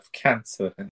we have,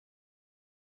 cancel him.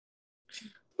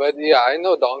 But yeah, I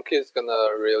know Donkey is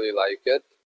gonna really like it,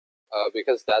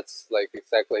 because that's like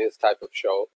exactly his type of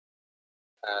show.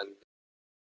 And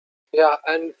yeah,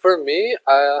 and for me,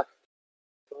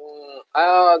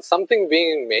 something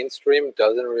being mainstream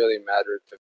doesn't really matter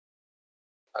to me.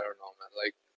 I don't know, man.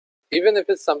 Like, even if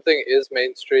it's something is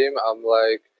mainstream, I'm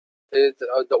like,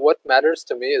 what matters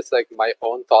to me is like my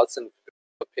own thoughts and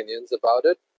opinions about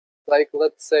it. Like,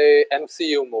 let's say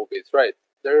MCU movies, right?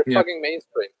 They're Yeah. fucking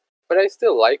mainstream, but I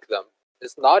still like them.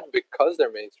 It's not because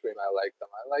they're mainstream I like them.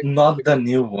 I like them Not the because-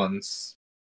 new ones.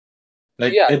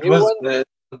 Like, Yeah, it new was ones-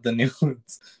 the new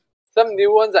ones. Some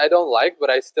new ones I don't like, but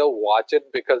I still watch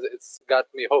it because it's got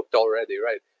me hooked already,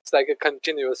 right? It's like a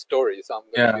continuous story, so I'm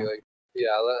gonna be like,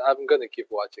 yeah, I'm gonna keep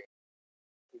watching.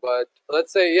 But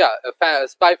let's say, yeah, a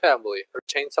Spy Family or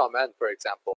Chainsaw Man, for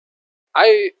example.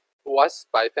 I watched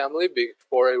Spy Family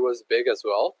before it was big as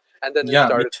well, and then it Yeah, me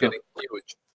started too. getting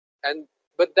huge.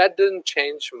 But that didn't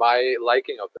change my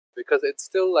liking of it because it's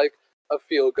still like a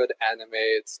feel-good anime.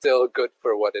 It's still good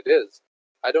for what it is.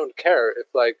 I don't care if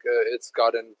like it's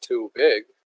gotten too big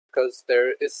because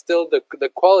there is still the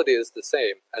quality is the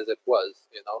same as it was.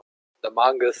 You know, the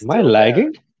manga's Am I still there.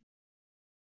 lagging?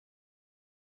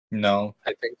 No.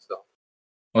 I think so.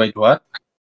 Wait, what?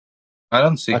 I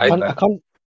don't see I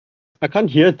that. can't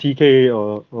hear TK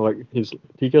or like his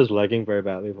TK is lagging very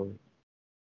badly for me.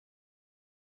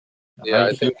 Yeah,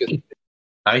 I think it,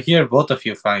 I hear both of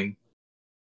you fine.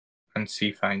 And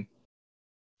see fine.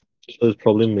 So it's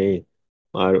probably me.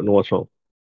 I don't know what's wrong.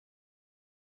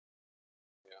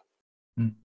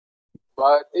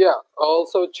 But yeah,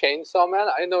 also Chainsaw Man.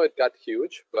 I know it got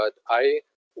huge, but I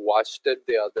watched it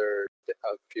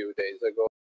a few days ago.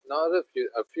 Not a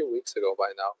few weeks ago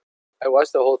by now. I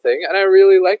watched the whole thing and I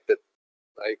really liked it.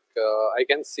 Like I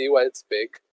can see why it's big.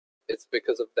 It's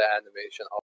because of the animation.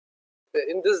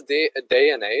 In this day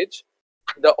and age,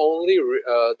 the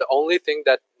only thing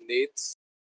that needs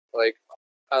like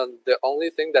the only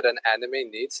thing that an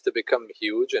anime needs to become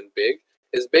huge and big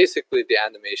is basically the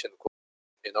animation.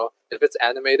 You know, if it's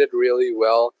animated really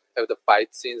well, if the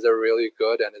fight scenes are really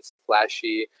good and it's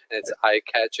flashy and it's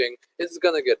eye-catching, it's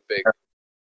gonna get big.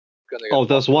 Oh,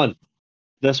 there's one.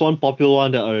 There's one popular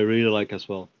one that I really like as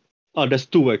well. Oh, there's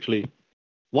two actually.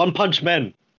 One Punch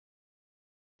Man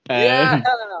Yeah,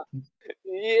 and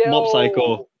yeah, Mob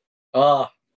Psycho. Oh.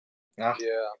 Yeah.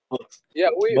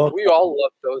 We Both. all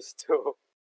love those two.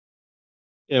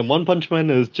 Yeah, One Punch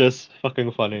Man is just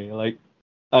fucking funny. Like,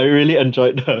 I really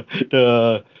enjoyed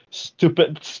the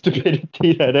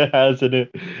stupidity that it has in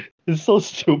it. It's so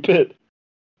stupid.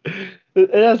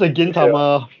 It has a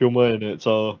Gintama humor in it,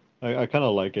 so I kind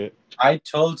of like it. I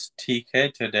told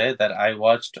TK today that I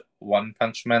watched One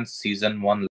Punch Man season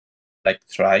 1 like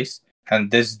thrice. And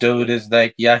this dude is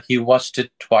like, yeah, he watched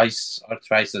it twice or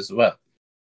thrice as well.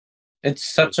 It's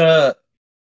such a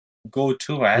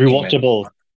go-to anime. Rewatchable.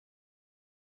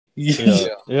 Yeah,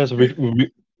 it has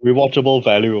rewatchable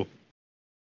value.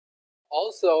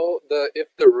 Also, if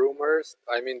the rumors,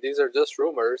 I mean, these are just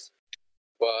rumors,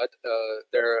 but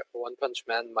One Punch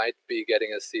Man might be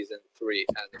getting a season 3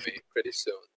 anime pretty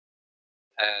soon,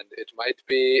 and it might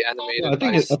be animated.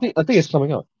 I think it's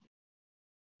coming out.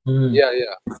 Yeah.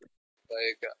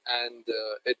 Like, and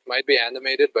it might be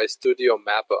animated by Studio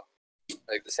Mappa,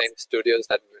 like the same studios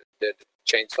that did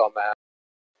Chainsaw Man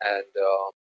and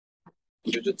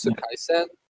Jujutsu Kaisen,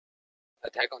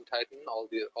 Attack on Titan, all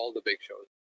the big shows.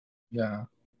 Yeah,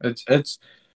 it's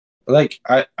like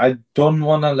I don't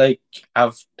want to like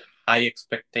have high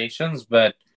expectations,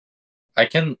 but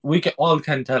we all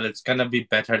can tell it's gonna be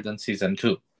better than season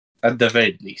 2 at the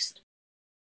very least.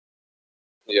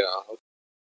 Yeah.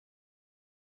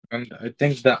 And I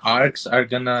think the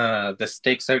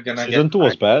stakes are gonna Season get 2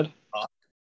 was higher. bad.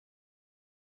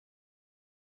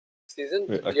 Wait, I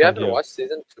You can't haven't hear. watched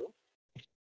season 2?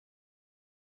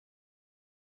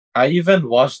 I even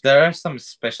watched. There are some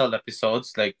special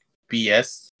episodes, like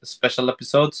PS special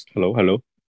episodes. Hello.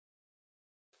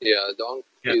 Yeah, Donkey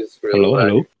Yeah. is real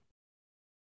Hello. bad.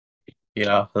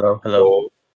 Yeah. Hello. Oh,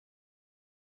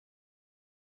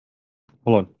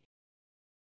 Hold on.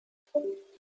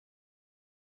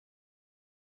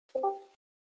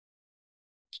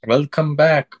 Welcome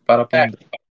back, Parapanda.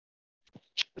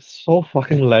 It's so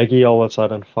fucking laggy all of a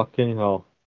sudden. Fucking hell.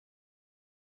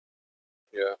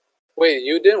 yeah. Wait,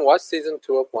 you didn't watch season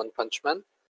 2 of One Punch Man?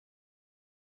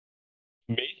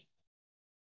 Me?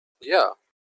 Yeah.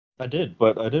 I did,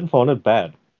 but I didn't find it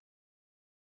bad.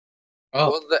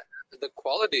 Oh, Well, the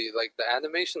quality, like the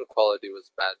animation quality,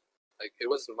 was bad. Like it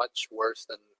was much worse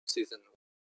than season.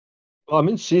 Well, I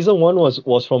mean, season 1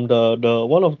 was from the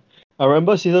one of. I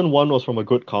remember season 1 was from a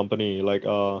good company, like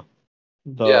Yeah,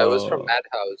 it was from the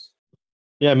Madhouse.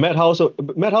 yeah, Madhouse.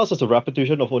 Madhouse is a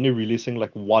reputation of only releasing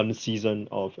like one season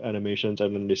of animations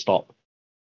and then they stop.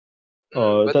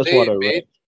 But That's what I read.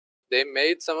 they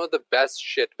made some of the best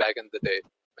shit back in the day.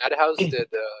 Madhouse did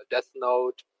Death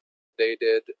Note. They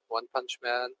did One Punch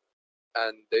Man,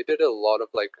 and they did a lot of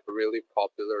like really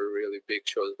popular, really big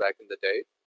shows back in the day,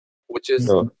 which is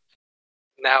No.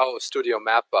 now Studio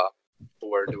Mappa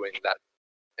who are doing that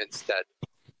instead.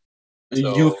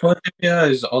 So- Euphoria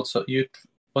is also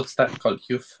What's that called?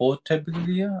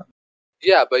 Euphoria?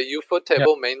 Yeah, but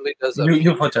Ufotable mainly does a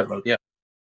Ufotable. Yeah.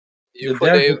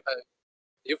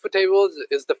 Ufotable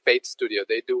is the Fate studio.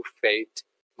 They do Fate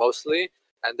mostly,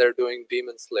 and they're doing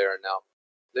Demon Slayer now.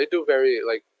 They do very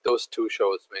like those two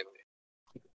shows mainly.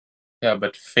 Yeah,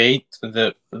 but Fate,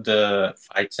 the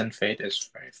fights in Fate is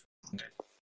very good.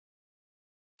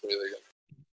 Really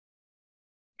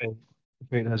good.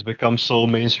 It has become so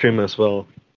mainstream as well.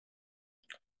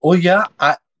 Oh yeah,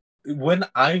 when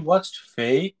I watched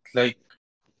Fate, like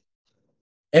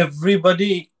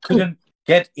everybody couldn't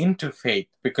get into Fate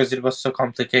because it was so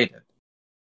complicated.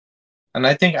 And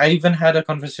I think I even had a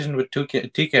conversation with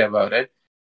TK about it,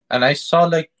 and I saw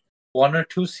like 1 or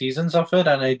 2 seasons of it,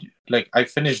 and I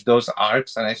finished those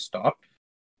arcs and I stopped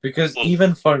because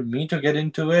even for me to get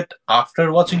into it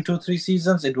after watching 2-3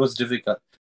 seasons, it was difficult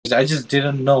because I just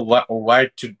didn't know where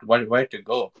to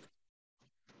go.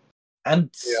 And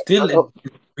still,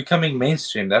 it's becoming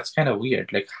mainstream. That's kind of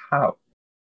weird. Like how?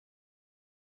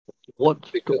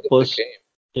 What Because was of the game.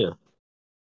 yeah.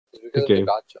 It's because The of the game.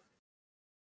 gacha.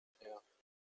 Yeah.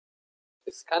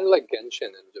 It's kind of like Genshin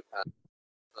in Japan.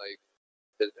 Like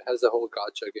it has a whole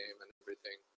gacha game and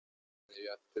everything. You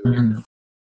have to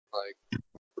like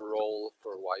roll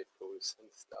for waifus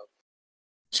and stuff.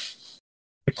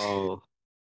 Oh,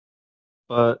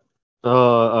 but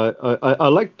I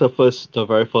liked the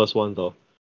very first one though.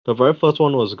 The very first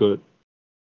one was good.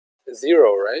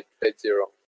 Zero, right? Fate Zero.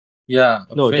 Yeah.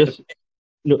 No, it's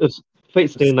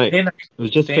Fate Stay Night. Stay Night. It was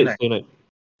just Stay Fate Night. Stay Night.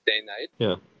 Day Night.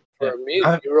 Yeah. For me,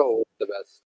 I- Zero was the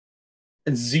best.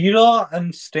 Zero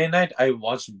and Stay Night, I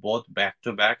watched both back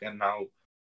to back, and now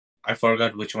I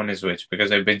forgot which one is which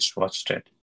because I binge watched it.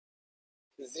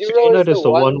 Zero Stay Night is the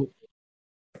one.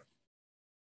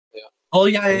 Oh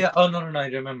yeah. Oh no, I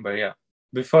remember. Yeah,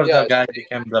 before Yeah, the guy Stay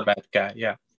became the bad guy.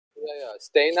 Yeah. Yeah.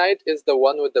 Stay Night is the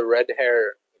one with the red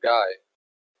hair guy,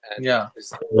 and Yeah.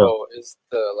 Zero is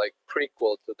the like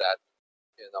prequel to that.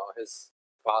 You know, his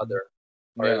father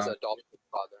or his Yeah. adopted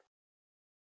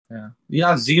father.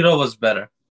 Yeah. Zero was better.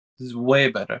 This is way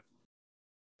better.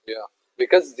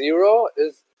 Because Zero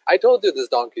is. I told you this,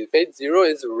 Donkey. Fate Zero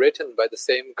is written by the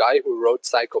same guy who wrote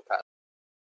Psychopath.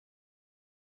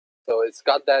 So it's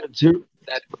got that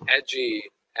edgy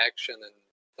action and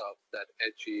stuff, that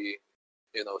edgy,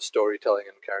 storytelling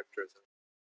and characters.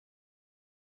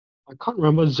 I can't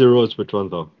remember Zero's which one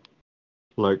though.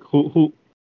 Like who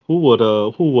were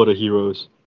the heroes?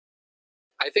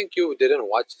 I think you didn't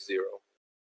watch Zero.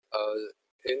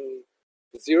 In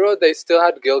Zero, they still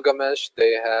had Gilgamesh.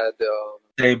 They had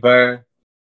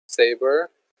Saber,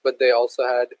 but they also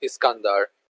had Iskandar,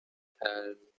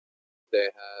 and they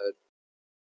had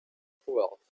who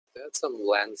else? They had some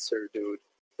Lancer dude.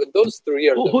 But those three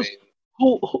are the main.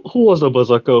 Who was the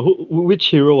berserker? Which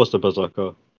hero was the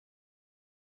berserker?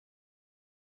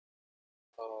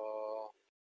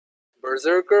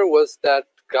 Berserker was that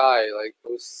guy, like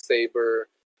who's Saber.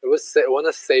 It was one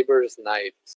of Saber's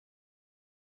knights.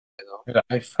 You know.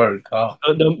 I forgot.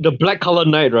 The black colored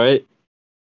knight, right?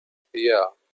 Yeah.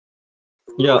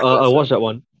 Yeah, I watched that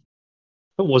one.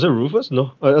 Oh, was it Rufus?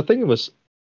 No, I think it was.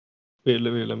 Wait,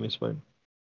 let me find.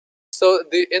 So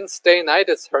in Stay Night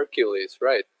it's Hercules,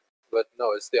 right? But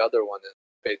no, it's the other one in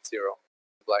Fate Zero,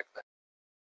 Black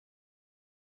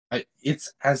Knight.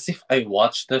 It's as if I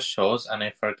watch the shows and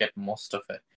I forget most of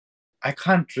it. I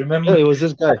can't Yeah, remember. it was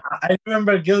this guy. I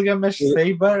remember Gilgamesh Yeah.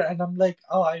 Saber, and I'm like,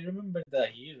 oh, I remember the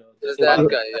hero. It's The that father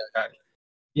guy, of that guy.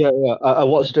 Yeah. I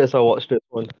watched this. I watched this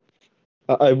one.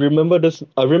 I remember this.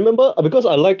 I remember because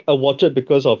I watched it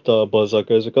because of the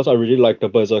Berserkers, because I really like the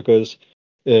Berserkers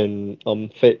in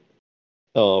Fate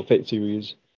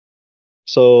series.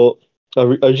 So I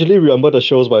usually remember the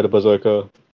shows by the Berserker.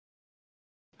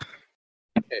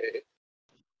 Okay.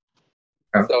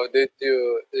 Yeah. So do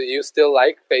you still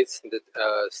like Fate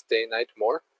Stay Night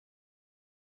more?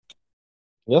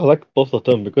 Yeah, I like both of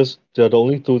them because they're the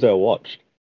only two that I watched.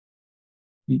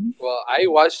 Well, I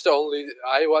watched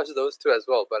those two as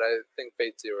well, but I think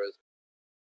Fate Zero is.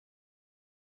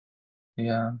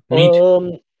 Yeah, me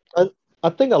too. I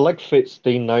think I like Fate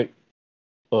Stay Night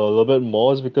a little bit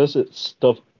more is because it's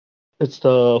the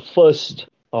first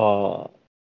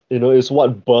it's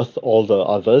what birthed all the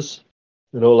others.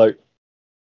 Like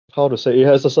how to say, it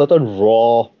has a certain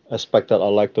raw aspect that I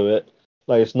like to it.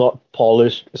 Like it's not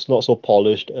polished, it's not so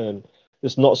polished, and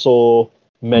it's not so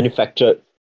manufactured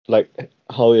like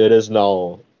how it is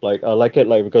now. Like I like it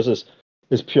like because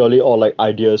it's purely all like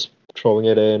ideas throwing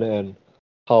it in and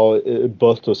how it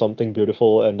birthed to something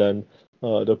beautiful, and then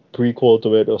the prequel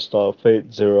to it was the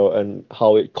Fate Zero and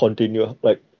how it continued,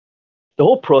 like the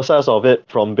whole process of it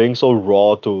from being so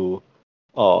raw to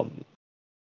um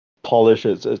polish.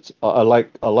 It's I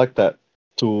like that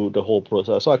to the whole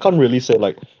process. So I can't really say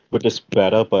like which is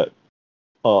better, but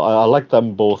I like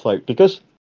them both, like because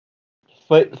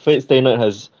Fate Stay Night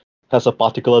has a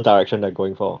particular direction they're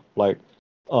going for. Like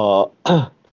uh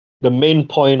the main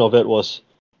point of it was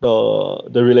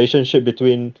the relationship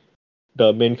between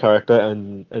the main character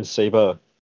and Saber,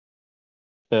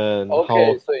 and Okay,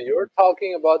 how so you're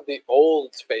talking about the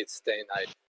old Fate Stay Night,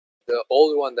 the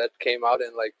old one that came out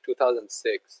in like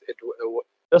 2006.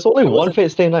 there's only It one wasn't.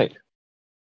 Fate Stay Night.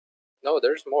 No,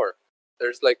 there's more.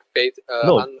 There's like Fate.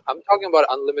 No. I'm talking about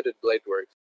Unlimited Blade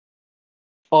Works.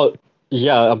 Oh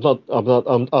yeah, I'm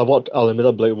about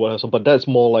Unlimited Blade Works, but that's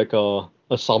more like a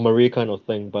summary kind of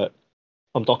thing. But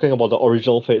I'm talking about the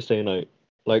original Fate Stay Night.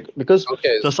 Like because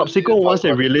Okay, the so you're subsequent ones talking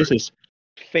they about the release first.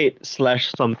 is Fate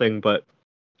slash something, but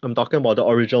I'm talking about the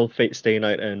original Fate Stay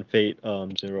Night and Fate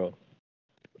Zero.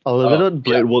 Oh, Unlimited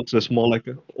Yeah, Blade Works is more like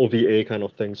a OVA kind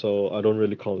of thing, so I don't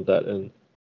really count that in.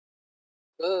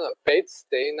 no. Fate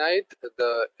Stay Night.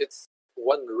 It's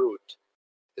one route.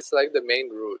 It's like the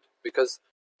main route because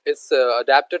it's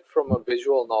adapted from a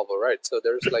visual novel, right? So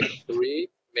there's like three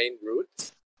main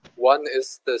routes. One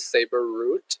is the Saber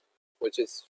route, which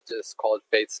is just called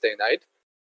Fate Stay Night.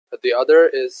 The other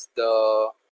is the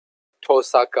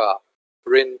Tosaka,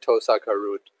 Rin Tosaka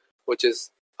route, which is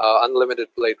Unlimited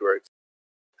Blade Works.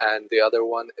 And the other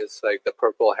one is like the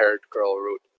purple haired girl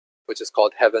route, which is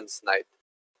called Heaven's Night.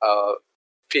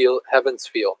 Heaven's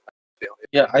Feel.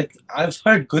 yeah. I've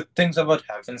heard good things about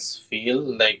Heaven's Feel,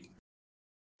 like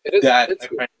that. It's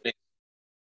Apparently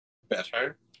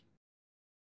better.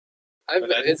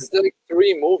 it's like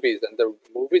three movies, and the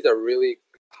movies are really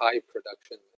high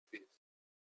production movies.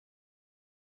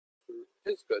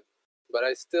 It's good, but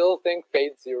I still think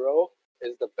Fate Zero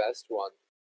is the best one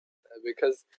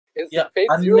because Fate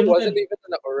Zero wasn't even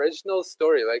an original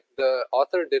story. Like the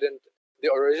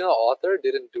original author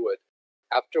didn't do it.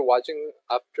 After watching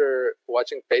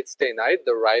Fate Stay Night,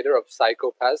 the writer of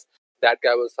Psycho-Pass, that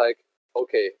guy was like,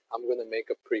 okay, I'm gonna make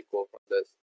a prequel from this,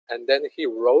 and then he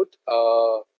wrote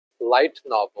a light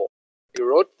novel. He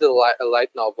wrote a light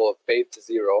novel of Fate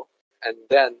Zero, and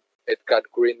then it got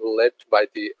greenlit by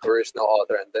the original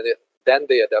author, and then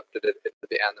they adapted it into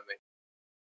the anime.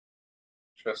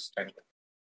 Interesting.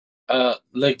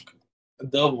 Like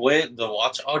the way the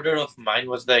watch order of mine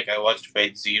was like I watched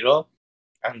Fate Zero,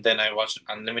 and then I watched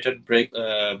Unlimited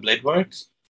Blade Works,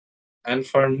 and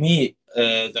for me,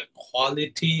 the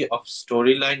quality of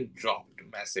storyline dropped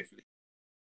massively.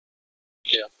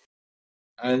 Yeah.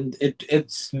 And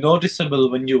it's noticeable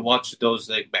when you watch those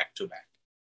like back to back,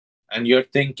 and you're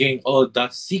thinking, "Oh,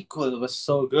 that sequel was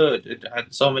so good. It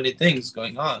had so many things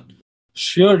going on.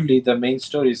 Surely the main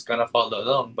story is gonna follow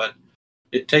along." But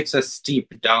it takes a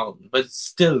steep down, but it's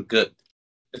still good.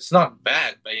 It's not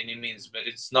bad by any means, but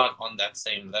it's not on that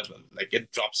same level. Like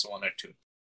it drops one or two.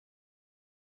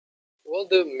 Well,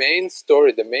 the main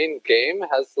story, the main game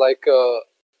has like a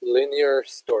linear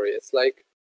story. It's like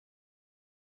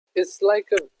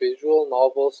a visual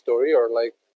novel story, or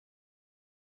like,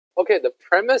 okay, the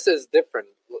premise is different,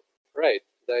 right?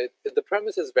 The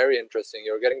premise is very interesting.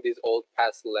 You're getting these old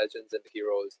past legends and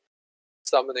heroes,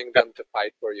 summoning them to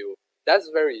fight for you. That's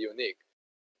very unique.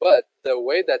 But the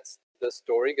way that the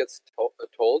story gets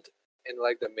told in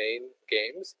like the main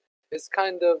games is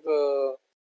kind of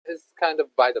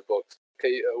by the books.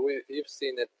 Okay, you've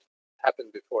seen it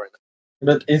happen before.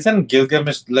 But isn't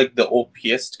Gilgamesh like the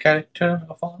OPest character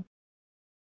of all?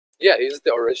 Yeah, he's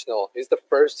the original. He's the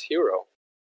first hero.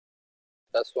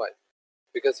 That's why.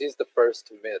 Because he's the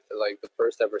first myth, like the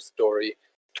first ever story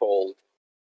told.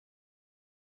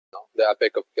 The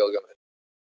Epic of Gilgamesh.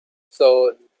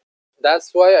 So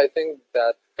that's why I think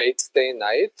that Fate Stay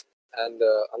Night and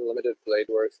Unlimited Blade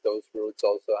Works, those roots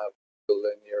also have a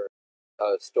linear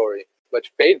story. But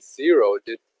Fate Zero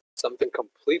did something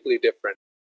completely different.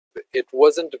 It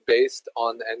wasn't based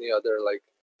on any other like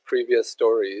previous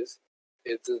stories.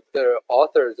 It's the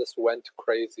author just went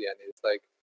crazy and it's like,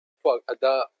 fuck,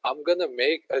 I'm gonna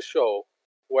make a show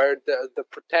where the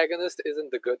protagonist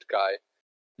isn't the good guy.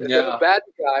 The bad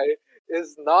guy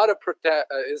is not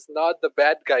is not the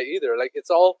bad guy either. Like it's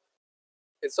all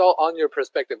on your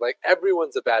perspective. Like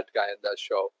everyone's a bad guy in that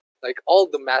show. Like all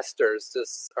the masters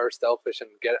just are selfish and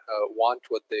want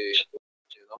what they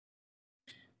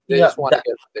They just want to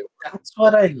get what they want. That's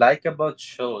what I like about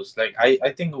shows. Like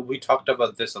I think we talked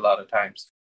about this a lot of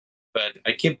times, but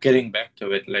I keep getting back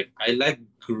to it. Like I like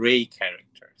gray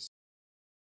characters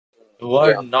who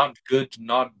are not good,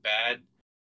 not bad.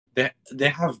 They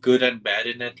have good and bad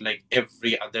in it, like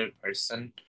every other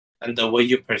person, and the way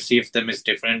you perceive them is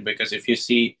different. Because if you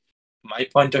see my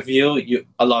point of view,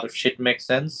 a lot of shit makes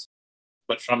sense,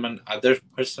 but from an other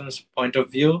person's point of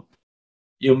view,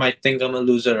 you might think I'm a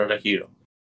loser or a hero.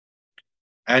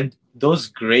 And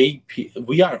those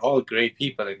we are all gray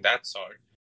people in that sort.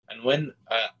 And when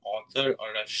an author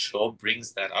or a show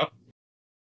brings that up,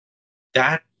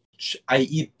 I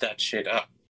eat that shit up.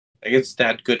 Like it's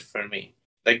that good for me.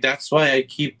 Like that's why I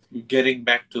keep getting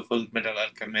back to Full Metal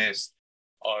Alchemist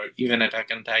or even Attack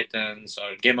on Titans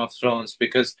or Game of Thrones,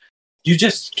 because you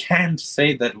just can't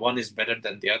say that one is better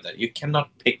than the other. You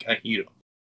cannot pick a hero.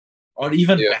 Or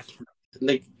even Batman.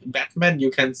 Like Batman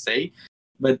you can say,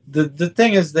 but the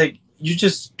thing is like you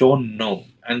just don't know.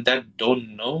 And that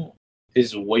don't know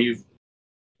is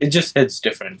it just hits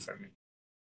different for me.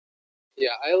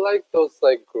 Yeah, I like those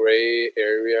like gray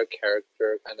area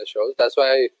character kind of shows. That's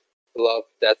why I love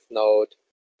Death Note,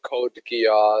 Code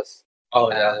Geass,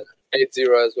 and Fate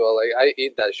Zero as well. Like I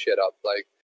eat that shit up. Like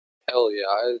hell yeah,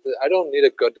 I don't need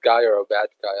a good guy or a bad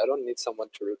guy. I don't need someone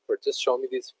to root for. Just show me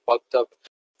these fucked up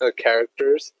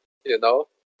characters,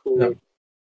 who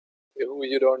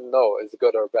you don't know is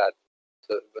good or bad.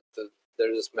 But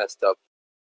they're just messed up.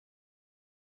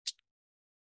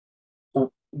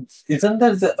 Isn't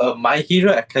there My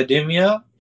Hero Academia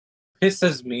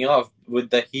pisses me off with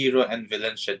the hero and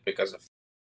villain shit because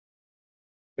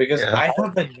I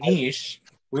have a niche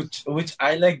which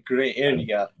I like gray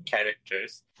area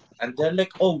characters, and they're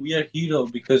like, oh, we are hero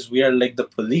because we are like the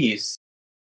police,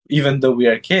 even though we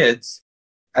are kids,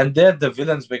 and they're the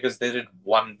villains because they did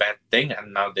one bad thing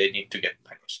and now they need to get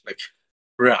punished. Like,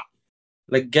 bruh,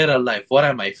 like get a life. What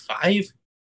am I, 5?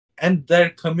 And their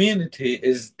community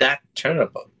is that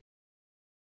terrible.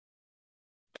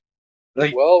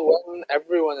 Like, well, when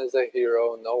everyone is a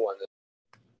hero, no one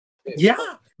is.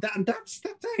 Yeah, that's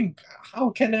the thing.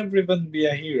 How can everyone be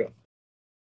a hero?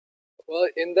 Well,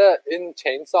 in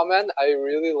Chainsaw Man, I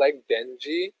really like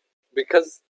Denji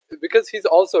because he's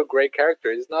also a great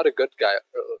character. He's not a good guy,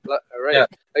 right? Yeah.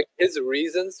 Like his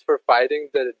reasons for fighting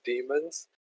the demons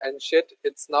and shit,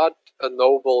 it's not a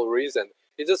noble reason.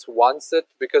 He just wants it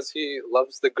because he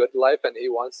loves the good life and he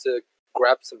wants to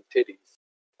grab some titties.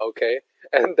 Okay?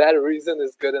 And that reason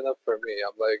is good enough for me.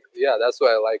 I'm like, yeah, that's why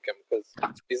I like him, because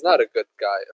he's not a good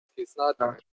guy. He's not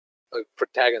a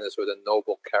protagonist with a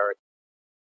noble character.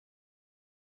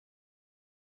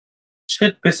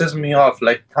 Shit pisses me off,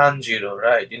 like Tanjiro,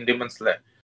 right? In Demon Slayer.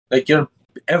 Like your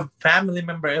family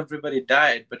member, everybody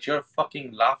died, but you're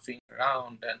fucking laughing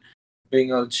around and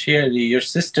being all cheery. Your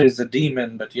sister is a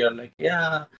demon, but you're like,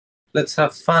 yeah, let's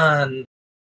have fun.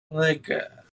 Like,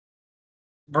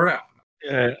 bruh.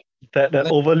 Yeah, that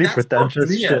overly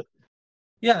pretentious shit.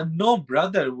 Yeah, no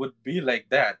brother would be like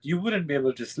that. You wouldn't be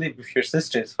able to sleep if your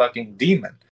sister is fucking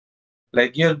demon.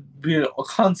 Like, you'll be a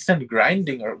constant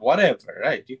grinding or whatever,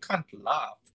 right? You can't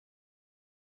laugh.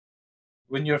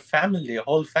 When your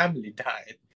whole family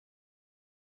died.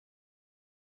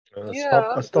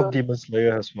 Stop Demon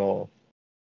Slayer as well.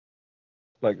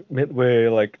 Like midway,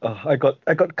 like I got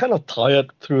kind of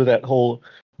tired through that whole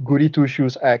Goody Two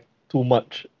Shoes act too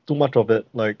much of it.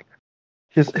 Like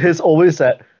he's always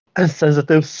at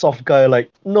insensitive soft guy.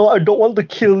 Like, no, I don't want to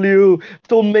kill you.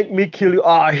 Don't make me kill you.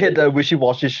 I hate that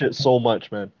wishy-washy shit so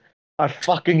much, man. I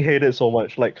fucking hate it so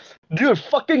much. Like, dude,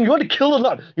 fucking, you want to kill it or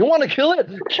not? You want to kill it?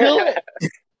 Kill it.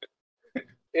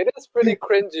 It is pretty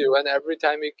cringy when every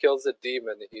time he kills a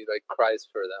demon, he like cries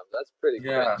for them. That's pretty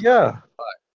Yeah. cringy.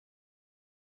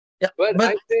 Yeah. But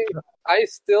I think I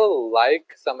still like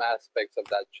some aspects of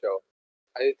that show.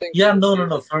 I think. Yeah,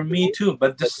 no. For me too.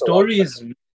 But the That's a lot story is,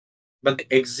 but the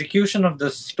execution of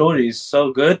the story is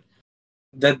so good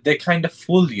that they kind of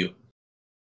fool you.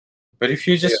 But if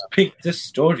you just pick this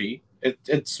story,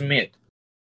 it's mid,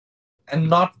 and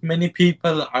not many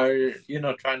people are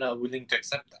willing to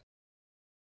accept that,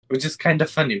 which is kind of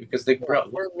funny because they bro.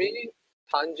 For me,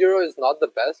 Tanjiro is not the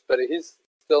best, but he's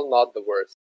still not the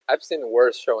worst. I've seen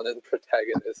worse shonen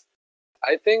protagonists.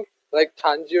 I think like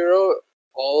Tanjiro,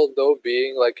 although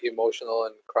being like emotional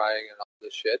and crying and all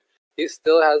this shit, he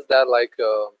still has that like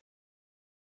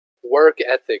work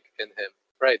ethic in him,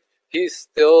 right? He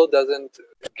still doesn't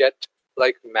get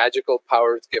like magical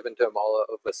powers given to him all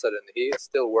of a sudden. He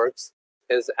still works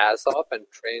his ass off and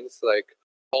trains like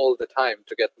all the time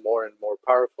to get more and more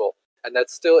powerful. And that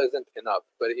still isn't enough,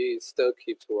 but he still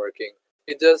keeps working.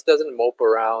 He just doesn't mope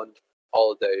around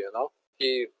all day, you know?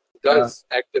 He does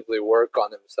actively work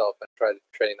on himself and try to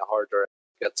train harder and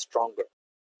get stronger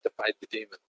to fight the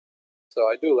demon. So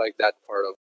I do like that part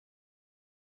of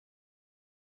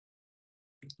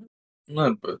it.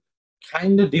 No, but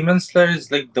kind of Demon Slayer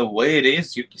is like the way it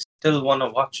is, you still want to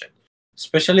watch it.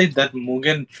 Especially that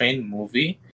Mugen Train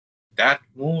movie. That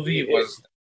movie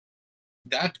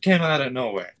that came out of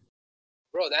nowhere.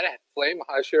 Bro, that Flame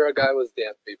Hashira guy was the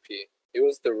MVP. He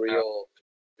was the real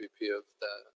MVP of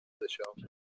the show.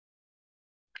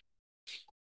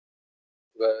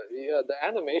 But yeah, the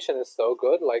animation is so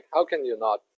good. Like, how can you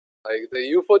not? Like,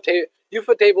 the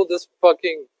UFO table just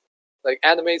fucking like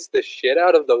animates the shit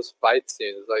out of those fight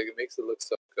scenes. Like, it makes it look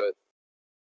so good.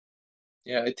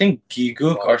 Yeah, I think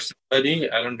Giguk or somebody,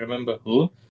 I don't remember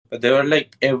who, but they were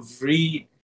like every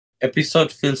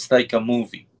episode feels like a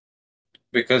movie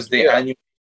because the animation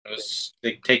was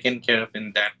like taken care of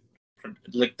in that.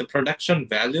 Like the production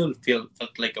value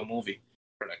felt like a movie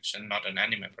production, not an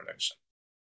anime production.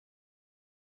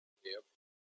 Yep.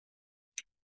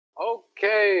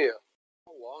 Okay.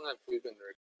 How long have we been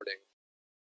recording?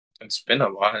 It's been a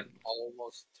while.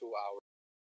 Almost 2 hours.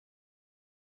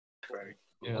 Right.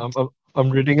 Yeah, I'm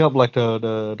reading up like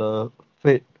the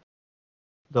Fate,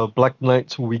 the Black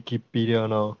Knight's Wikipedia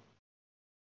now.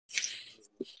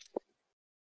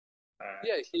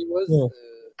 Yeah, he was.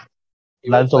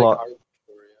 Lancelot.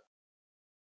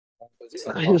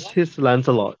 Was he His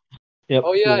Lancelot. Yep.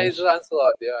 Oh yeah, he's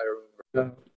Lancelot. Yeah, I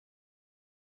remember.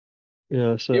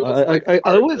 Yeah, so He was, I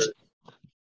always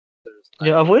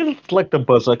I've always liked the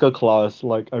Berserker class.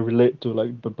 Like I relate to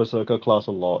like the Berserker class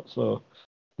a lot. So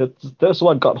that's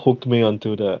what got hooked me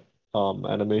onto the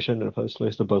animation in the first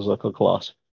place, the Berserker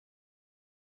class.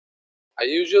 I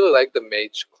usually like the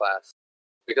mage class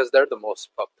because they're the most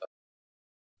fucked up.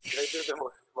 They do the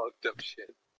most fucked up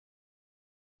shit.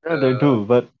 Yeah, they do,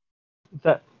 but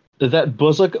that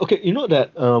Berserker. Okay, you know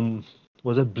that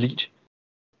was it Bleach?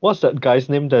 What's that guy's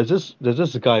name? There's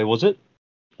this guy. Was it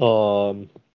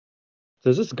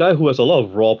there's this guy who has a lot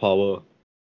of raw power.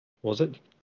 Was it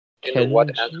In what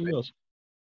Kenji anime? or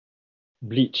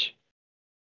Bleach?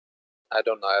 I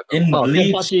don't know. In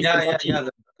Bleach, Kenpachi.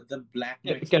 the black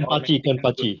mix.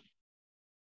 Kenpachi.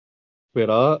 Wait,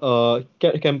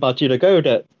 Kenpachi, the guy with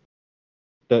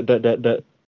that.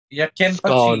 Yeah,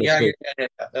 scar on Kenpachi. his face. Yeah.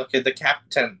 Okay, the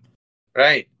captain,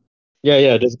 right?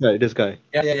 Yeah, this guy.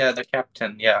 Yeah, the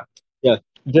captain. Yeah.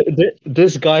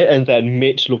 This guy and that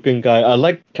mage-looking guy. I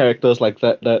like characters like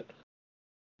that. That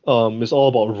it's all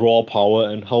about raw power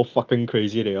and how fucking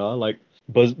crazy they are. Like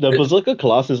the Berserker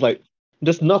class is like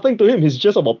there's nothing to him. He's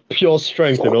just about pure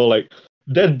strength. You know, like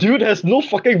that dude has no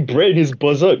fucking brain. He's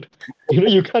berserk. You know,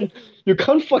 you can't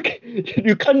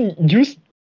use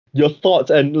your thoughts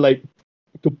and like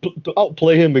to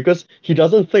outplay him because he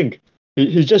doesn't think.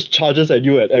 He just charges at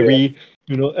you at every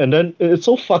and then it's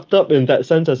so fucked up in that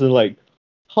sense as in like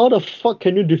how the fuck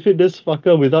can you defeat this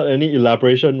fucker without any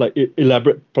elaboration, like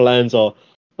elaborate plans or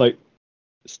like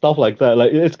stuff like that?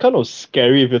 Like it's kind of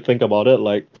scary if you think about it.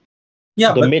 Like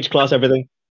the mage class, everything.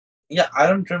 Yeah, I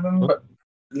don't remember.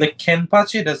 Like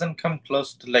Kenpachi doesn't come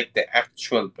close to like the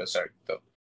actual Berserk though.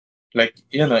 Like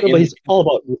but he's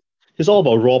all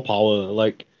about raw power.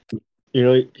 Like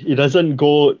he doesn't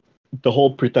go the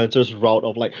whole pretentious route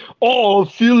of like, oh,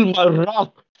 feel my wrath,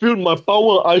 feel my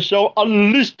power, I shall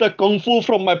unleash the kung fu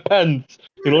from my pants.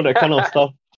 That kind of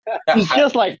stuff. It's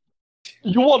just like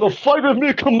You want to fight with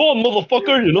me? Come on,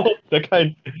 motherfucker! You know that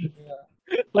kind.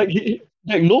 Like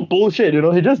like no bullshit. You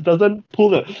know, he just doesn't pull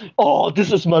the. Oh,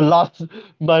 this is my last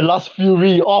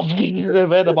fury. Off,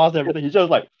 wear the mask, everything. He's just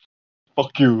like,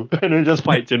 fuck you, and then just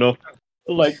fights. You know,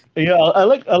 like yeah, I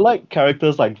like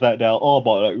characters like that. They're all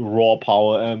about like raw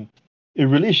power, and it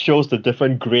really shows the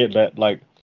different grade that like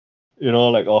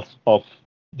like of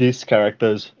these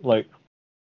characters. Like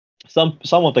some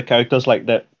of the characters like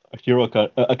that Hero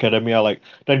Academia, like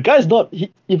that guy's not. If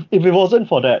it wasn't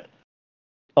for that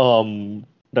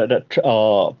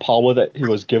power that he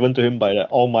was given to him by the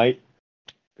All Might,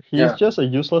 he's Yeah. just a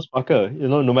useless fucker. You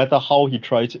know, no matter how he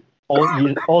tries,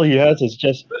 all he has is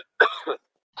just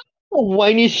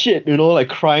whiny shit. You know, like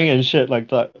crying and shit like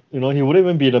that. You know, he wouldn't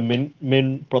even be the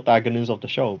main protagonist of the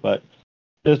show. But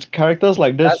there's characters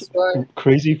like this That's why.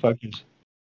 crazy fuckers.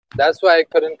 That's why I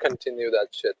couldn't continue that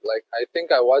shit. Like, I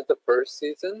think I watched the first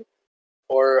season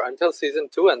or until season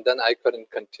 2, and then I couldn't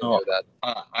continue Oh. that.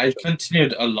 I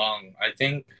continued along. I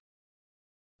think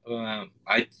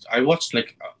I watched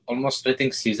like almost I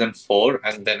think season 4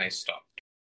 and then I stopped.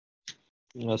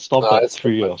 I stopped No, at it's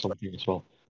 3 or something as well.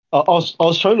 I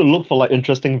was trying to look for like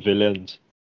interesting villains.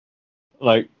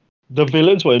 Like the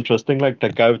villains were interesting, like the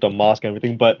guy with the mask and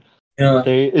everything, but Yeah.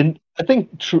 I think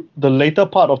the later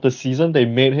part of the season they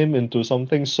made him into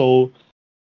something so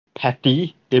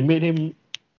petty. They made him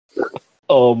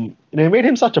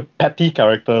such a petty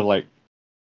character, like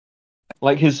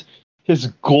his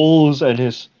goals and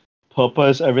his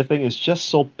purpose, everything is just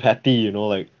so petty, you know,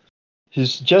 like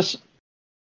he's just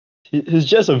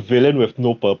a villain with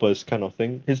no purpose kind of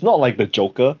thing. He's not like the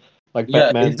Joker, like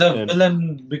Yeah, Batman. it's a And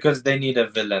villain because they need a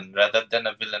villain rather than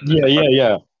a villain with yeah, a yeah,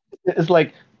 purpose. yeah. It's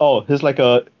like, he's like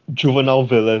a juvenile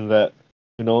villain that,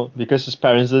 you know, because his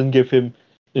parents didn't give him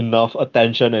enough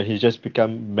attention and he just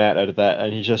become mad at that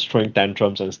and he's just throwing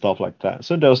tantrums and stuff like that.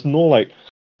 So there's no like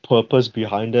purpose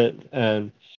behind it,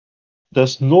 and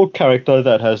there's no character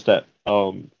that has that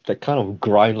kind of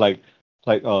grind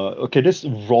okay, this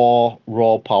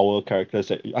raw power characters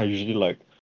that I usually like.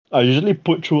 I usually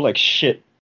put through like shit,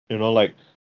 you know, like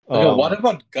Okay, what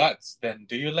about Guts then?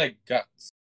 Do you like Guts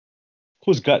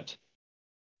who's Gut?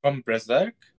 from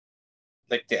Berserk?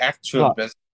 Like the actual No.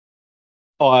 Berserk?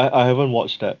 Oh, I haven't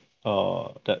watched that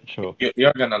show.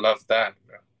 You're gonna love that,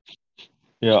 bro.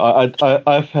 Yeah,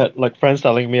 I've had like friends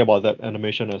telling me about that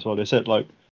animation as well. They said like,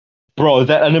 bro,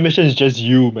 that animation is just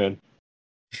you, man.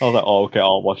 I was like, oh, okay,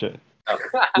 I'll watch it.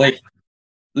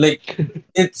 Like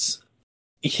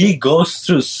he goes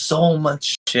through so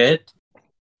much shit,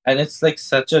 and it's like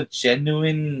such a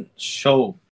genuine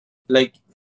show. Like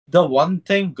the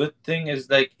good thing is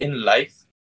like in life,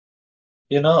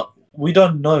 you know, we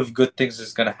don't know if good things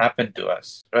is gonna happen to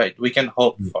us, right? We can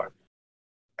hope for.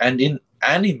 And in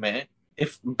anime,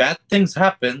 if bad things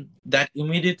happen, that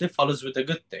immediately follows with a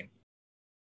good thing.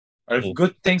 Or if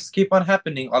good things keep on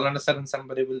happening, all of a sudden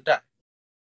somebody will die.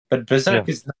 But Berserk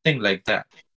is nothing like that.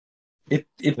 It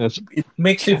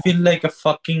makes you feel like a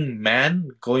fucking man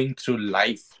going through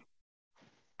life.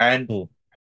 And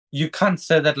you can't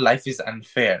say that life is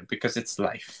unfair because it's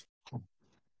life.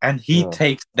 And he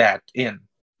takes that in.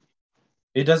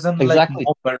 He doesn't like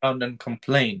mope around and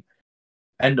complain.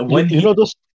 And when he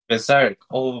goes Berserk,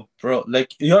 oh bro,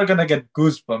 like you're gonna get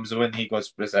goosebumps when he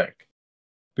goes Berserk.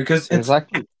 Because it's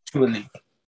actually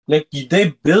like they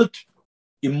built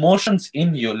emotions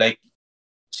in you, like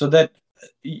so that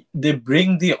they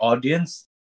bring the audience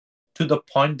to the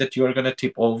point that you're gonna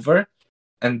tip over,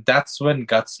 and that's when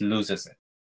Guts loses it.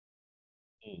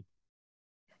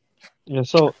 Yeah,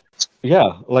 so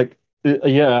like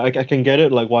I can get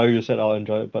it, like why you said I'll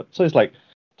enjoy it, but so it's like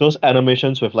those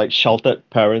animations with like sheltered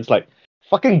parents, like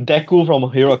fucking Deku from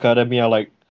Hero Academia,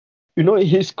 like, you know,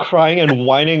 he's crying and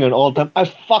whining and all the time. I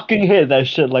fucking hate that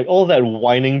shit, like all that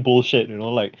whining bullshit, you know,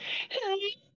 like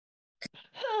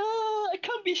I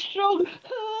can't be strong.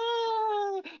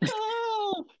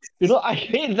 You know, I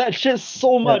hate that shit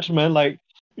so much, man. Like,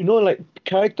 you know, like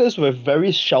characters with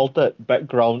very sheltered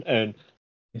background and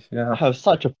have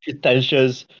such a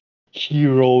pretentious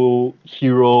hero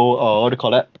what do you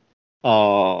call that?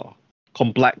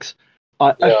 Complex.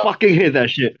 I fucking hate that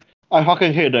shit. I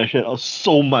fucking hate that shit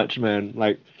so much, man.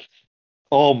 Like,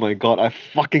 oh my god, I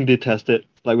fucking detest it.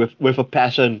 Like with a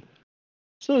passion.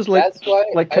 So it's like that's why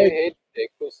like I hate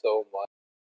Deku so much.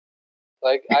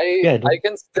 Like I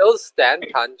can still stand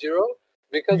Tanjiro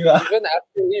because even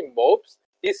after he mopes,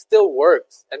 he still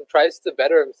works and tries to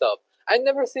better himself. I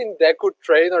never seen Deku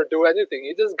train or do anything.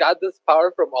 He just got this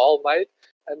power from All Might,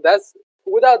 and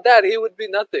without that he would be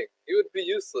nothing. He would be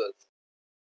useless.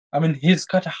 I mean, he's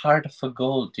got a heart of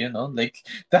gold, you know, like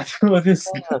that's what is.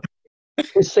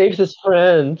 He saves his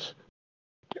friends.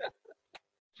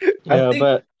 Yeah,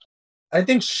 but I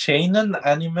think Shonen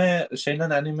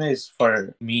anime is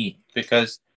for me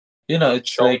because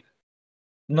it's Shonen. like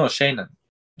no Shonen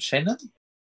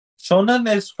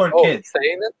Shonen is for Oh, kids.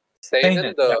 seinen. Seinen, Seinen,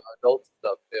 yeah, the adult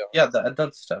stuff. Yeah. yeah, the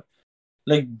adult stuff.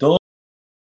 Like those,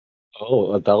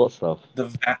 oh, adult stuff.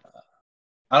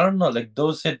 I don't know, like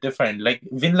those hit different. Like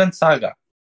Vinland Saga.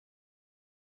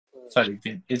 Sorry,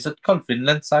 is it called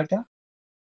Vinland Saga?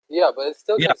 Yeah, but it's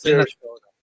still Yeah, considered shonen.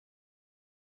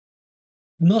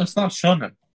 No, it's not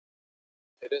shonen.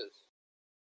 It is.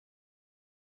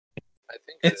 I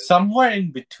think it It's is. somewhere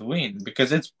in between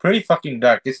because it's pretty fucking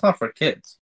dark. It's not for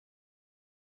kids.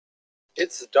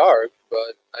 It's dark,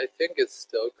 but I think it's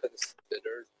still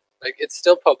considered like it's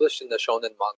still published in the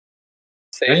shonen manga.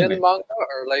 Seinen Really? manga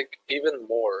are like even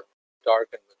more dark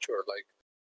and mature. Like,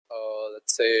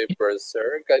 let's say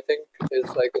Berserk, I think is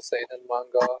like a seinen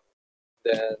manga.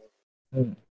 Then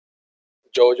Hmm.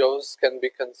 JoJo's can be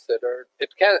considered.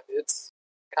 It's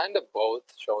kind of both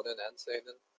shonen and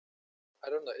seinen. I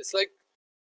don't know. It's like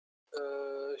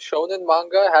shonen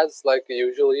manga has like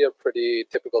usually a pretty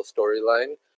typical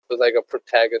storyline with like a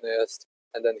protagonist,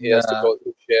 and then he has to Yeah, go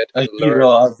through shit a and learn. hero,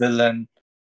 a villain.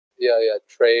 Yeah,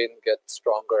 train, get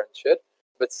stronger and shit.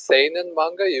 But seinen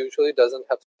manga usually doesn't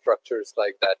have structures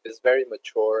like that. It's very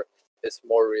mature. It's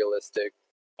more realistic.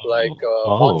 Like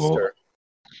Oh. Monster.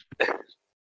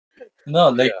 No,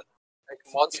 like Yeah, like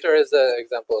Monster is an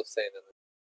example of seinen.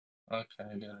 okay,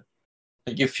 I get it.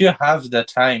 Like if you have the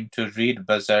time to read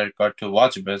Berserk or to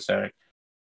watch Berserk,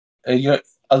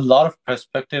 a lot of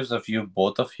perspectives of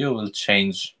both of you will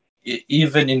change,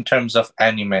 even in terms of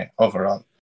anime overall,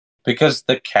 because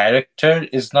the character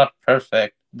is not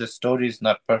perfect, the story is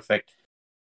not perfect,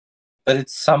 but it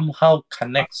somehow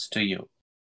connects to you,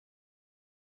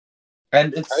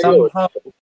 and it's I get what somehow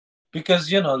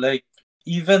because like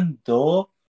even though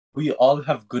we all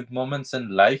have good moments in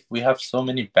life, we have so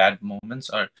many bad moments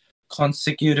or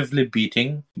consecutively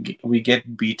we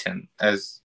get beaten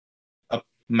as a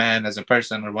man, as a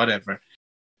person, or whatever.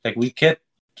 Like we get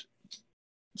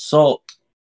so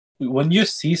when you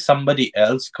see somebody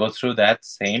else go through that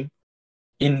same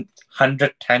in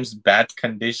 100 times bad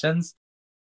conditions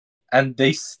and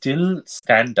they still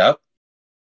stand up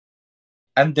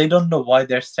and they don't know why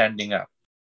they're standing up,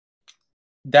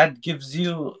 that gives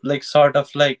you like sort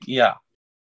of like yeah.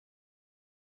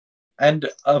 And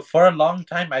for a long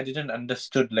time I didn't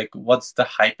understood like what's the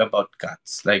hype about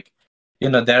guts. Like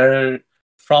there are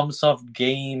FromSoft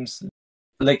games,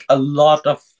 like a lot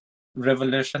of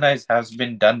revolutionize has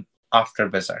been done after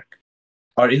Berserk,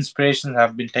 or inspirations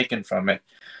have been taken from it,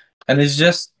 and it's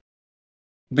just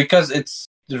because it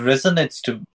resonates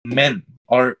to men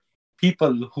or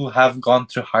people who have gone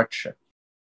through hardship.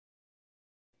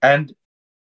 And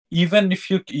even if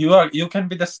you can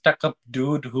be the stuck up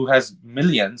dude who has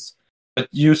millions, but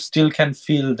you still can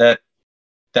feel that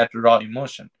raw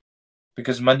emotion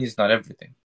because money is not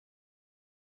everything.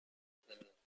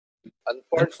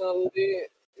 Unfortunately,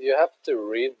 you have to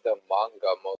read the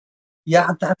manga most.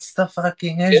 Yeah, that's the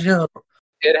fucking issue.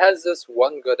 It has this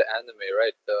one good anime,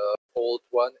 right? The old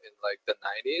one in like the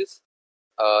 90s.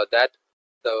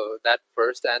 That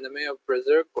first anime of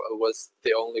Berserk was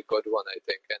the only good one, I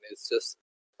think, and it's just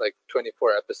like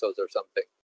 24 episodes or something.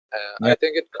 Yeah. I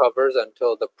think it covers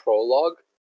until the prologue.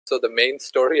 So the main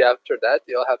story after that,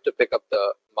 you'll have to pick up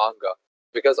the manga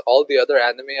because all the other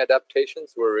anime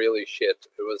adaptations were really shit.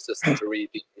 It was just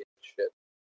 3D shit.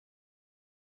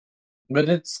 But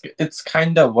it's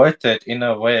kind of worth it in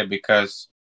a way because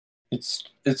it's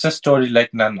a story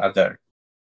like none other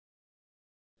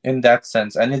in that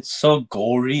sense, and it's so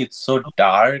gory, it's so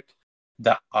dark,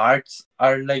 the arts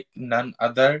are like none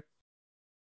other,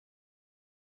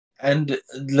 and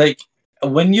like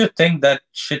when you think that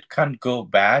shit can't go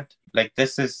bad, like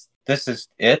this is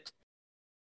it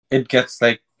gets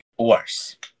like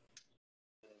worse.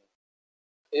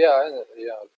 Yeah.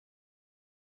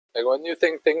 Like when you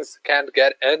think things can't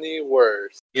get any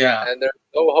worse, Yeah. and there's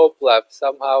no hope left,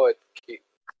 somehow it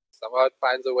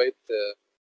finds a way to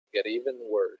get even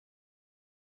worse.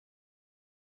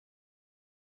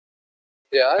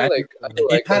 Yeah, I And like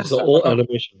it has The that. old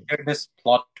animation. this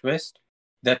plot twist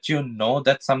that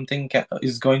that something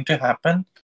is going to happen,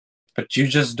 but you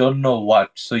just don't know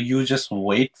what. So you just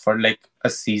wait for like a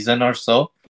season or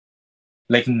so,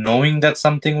 like knowing that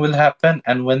something will happen.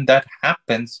 And when that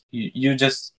happens, you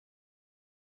just,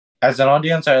 as an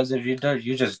audience or as a reader,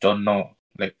 you just don't know.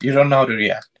 Like you don't know how to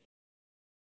react.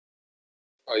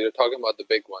 Oh, you're talking about the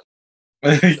big one.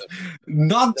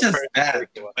 Not The just first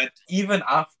that, big one. but even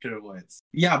afterwards.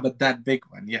 Yeah, but that big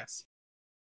one, yes.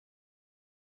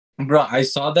 Bro, I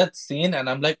saw that scene and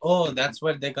I'm like, oh, that's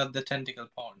where they got the tentacle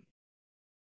porn.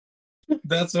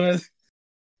 That's where.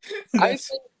 I That's,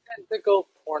 think tentacle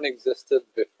porn existed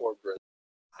before Brazil.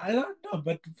 I don't know,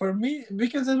 but for me,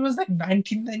 because it was like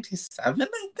 1997, I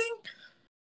think.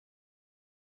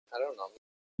 I don't know.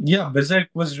 Yeah, Berserk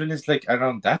was released like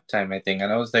around that time, I think,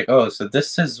 and I was like, oh, so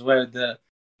this is where the,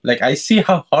 like, I see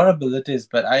how horrible it is,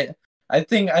 but I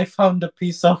think I found a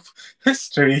piece of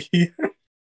history here.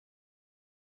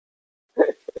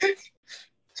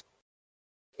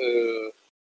 Yeah.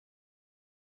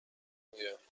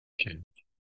 Okay.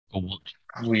 Go watch.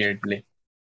 Weirdly.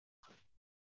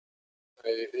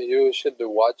 You should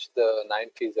watch the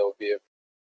 90s OVA.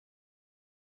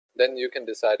 Then you can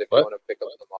decide if you What? want to pick up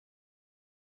the manga.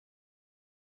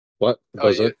 What? Oh,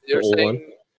 Berserk, the you're old saying,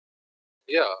 one?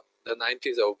 yeah, the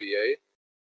 90s OVA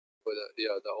with the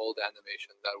old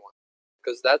animation, that one.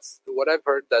 Because that's what I've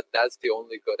heard, that's the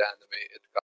only good anime it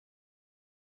got.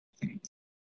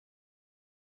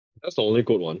 That's the only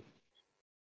good one.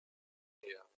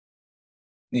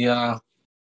 Yeah.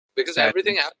 Because Sad.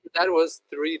 everything after that was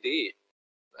 3D.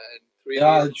 And 3D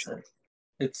Yeah, is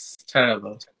it's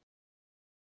terrible.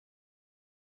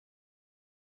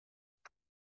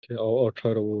 Okay, I'll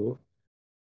try to,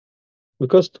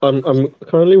 because I'm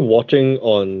currently watching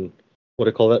on, what do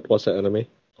you call that? What's the anime?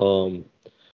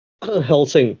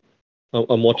 Hellsing.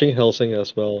 I'm watching Hellsing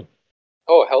as well.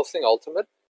 Oh, Hellsing Ultimate?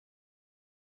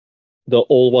 The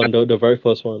old one, the very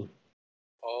first one.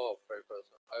 Oh, very first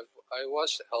one. I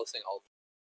watched Hellsing Ultimate.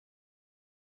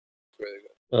 It's really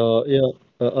good. Yeah,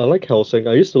 I like Hellsing.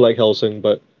 I used to like Hellsing,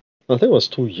 but I think I was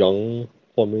too young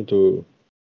for me to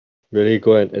really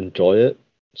go and enjoy it.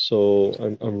 So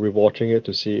I'm rewatching it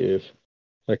to see if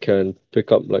I can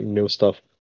pick up like new stuff.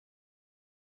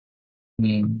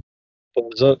 Mm.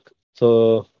 Berserk,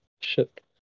 the shit,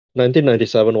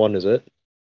 1997 one, is it?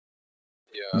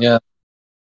 Yeah. Yeah.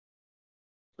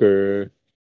 Grr.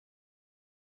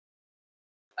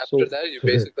 After So that, you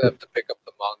basically have to pick up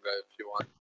the manga if you want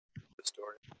the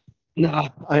story. nah,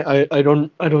 I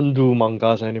don't do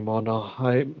mangas anymore now.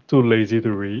 I'm too lazy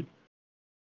to read.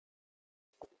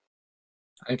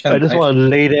 I I can. just want to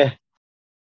lay there.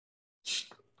 Just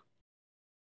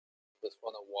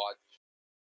want to watch.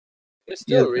 You're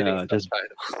still reading just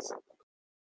subtitles.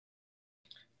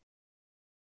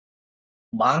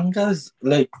 Mangas,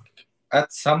 like,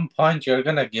 at some point you're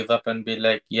gonna give up and be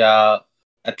like, yeah,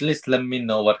 at least let me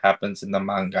know what happens in the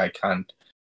manga. I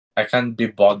can't be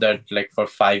bothered like for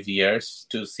 5 years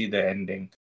to see the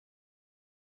ending.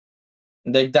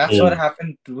 Like that's what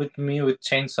happened with me with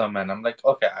Chainsaw Man. I'm like,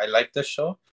 okay, I like the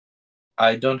show.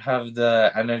 I don't have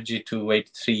the energy to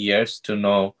wait 3 years to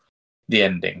know the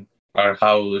ending or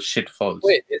how shit falls.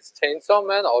 Wait, is Chainsaw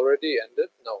Man already ended?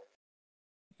 No.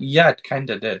 Yeah, it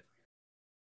kinda did.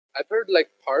 I've heard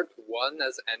like part 1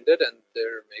 has ended and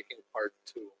they're making part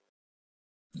 2.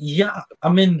 Yeah, I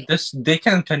mean, they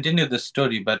can continue the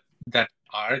story, but that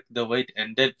arc, the way it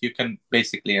ended, you can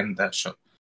basically end that show.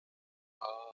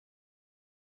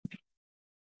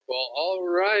 Well, all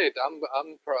right. I'm gonna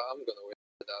wait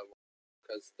for that one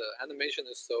because the animation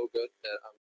is so good that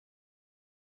I'm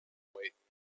wait.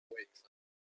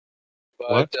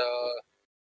 But What?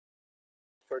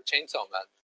 for Chainsaw Man,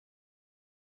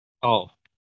 Oh.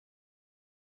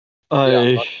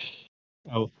 Yeah,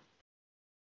 Oh.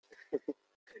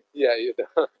 yeah, you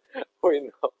know,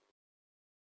 we know.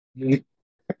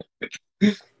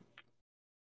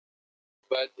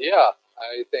 But yeah,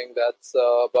 I think that's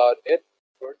about it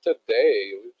for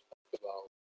today. We've talked about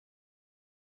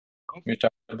We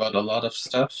talked about a lot of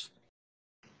stuff.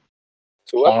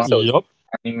 2 Porn. episodes. Yup.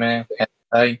 Anime,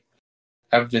 hentai,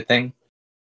 everything.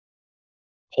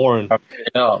 Porn.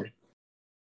 Yeah.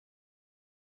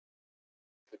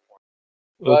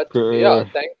 But Okay. yeah,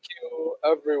 thank you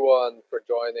everyone for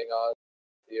joining us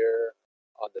here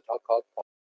on the Talk Hot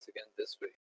Podcast again this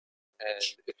week. And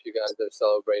if you guys are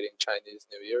celebrating Chinese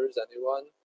New Year's, anyone,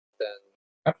 then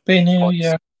Happy New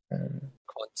Year.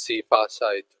 Konsi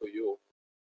Pasai to you.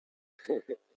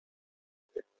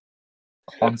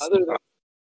 Other than,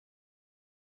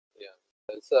 yeah.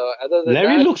 So other than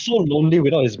Larry that, looks so lonely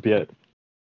without his beard.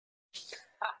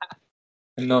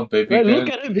 No, baby Right, girl. look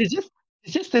at him. He's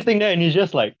just sitting there and he's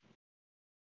just like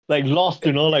lost,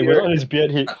 like without his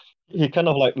beard, he kind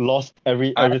of like lost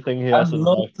everything he has I'm in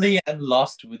life. lonely and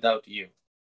lost without you.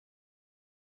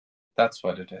 That's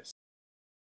what it is.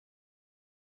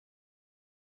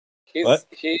 What?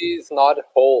 He's not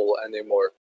whole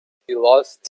anymore. He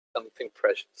lost something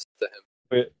precious to him.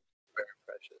 Wait. Very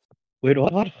precious. Wait,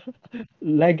 what?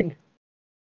 Lagging.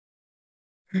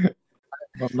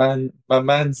 My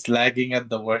man's lagging at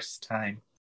the worst time.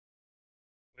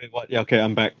 Wait, what? Yeah, okay,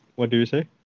 I'm back. What do you say?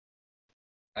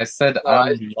 I said No,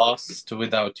 I'm lost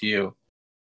without you.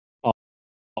 Oh,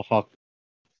 fuck.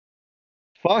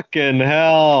 Fucking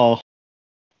hell.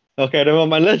 Okay, never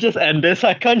mind. Let's just end this.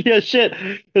 I can't hear shit.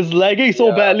 It's lagging so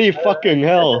Yeah. badly. Fucking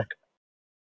hell.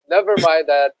 Never mind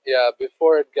that. Yeah,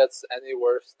 before it gets any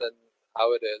worse than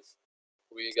how it is,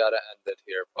 we gotta end it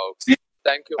here, folks.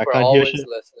 Thank you I for can't hear always shit.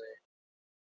 listening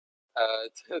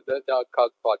to the Dog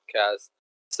Cock Podcast.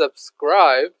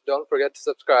 Subscribe. Don't forget to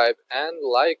subscribe and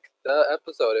like the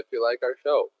episode if you like our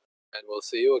show. And we'll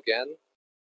see you again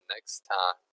next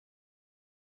time.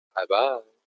 Bye bye.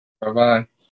 Bye bye.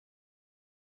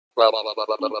 Blah, blah, blah, blah,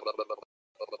 blah, blah, blah, blah,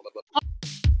 blah, blah, blah.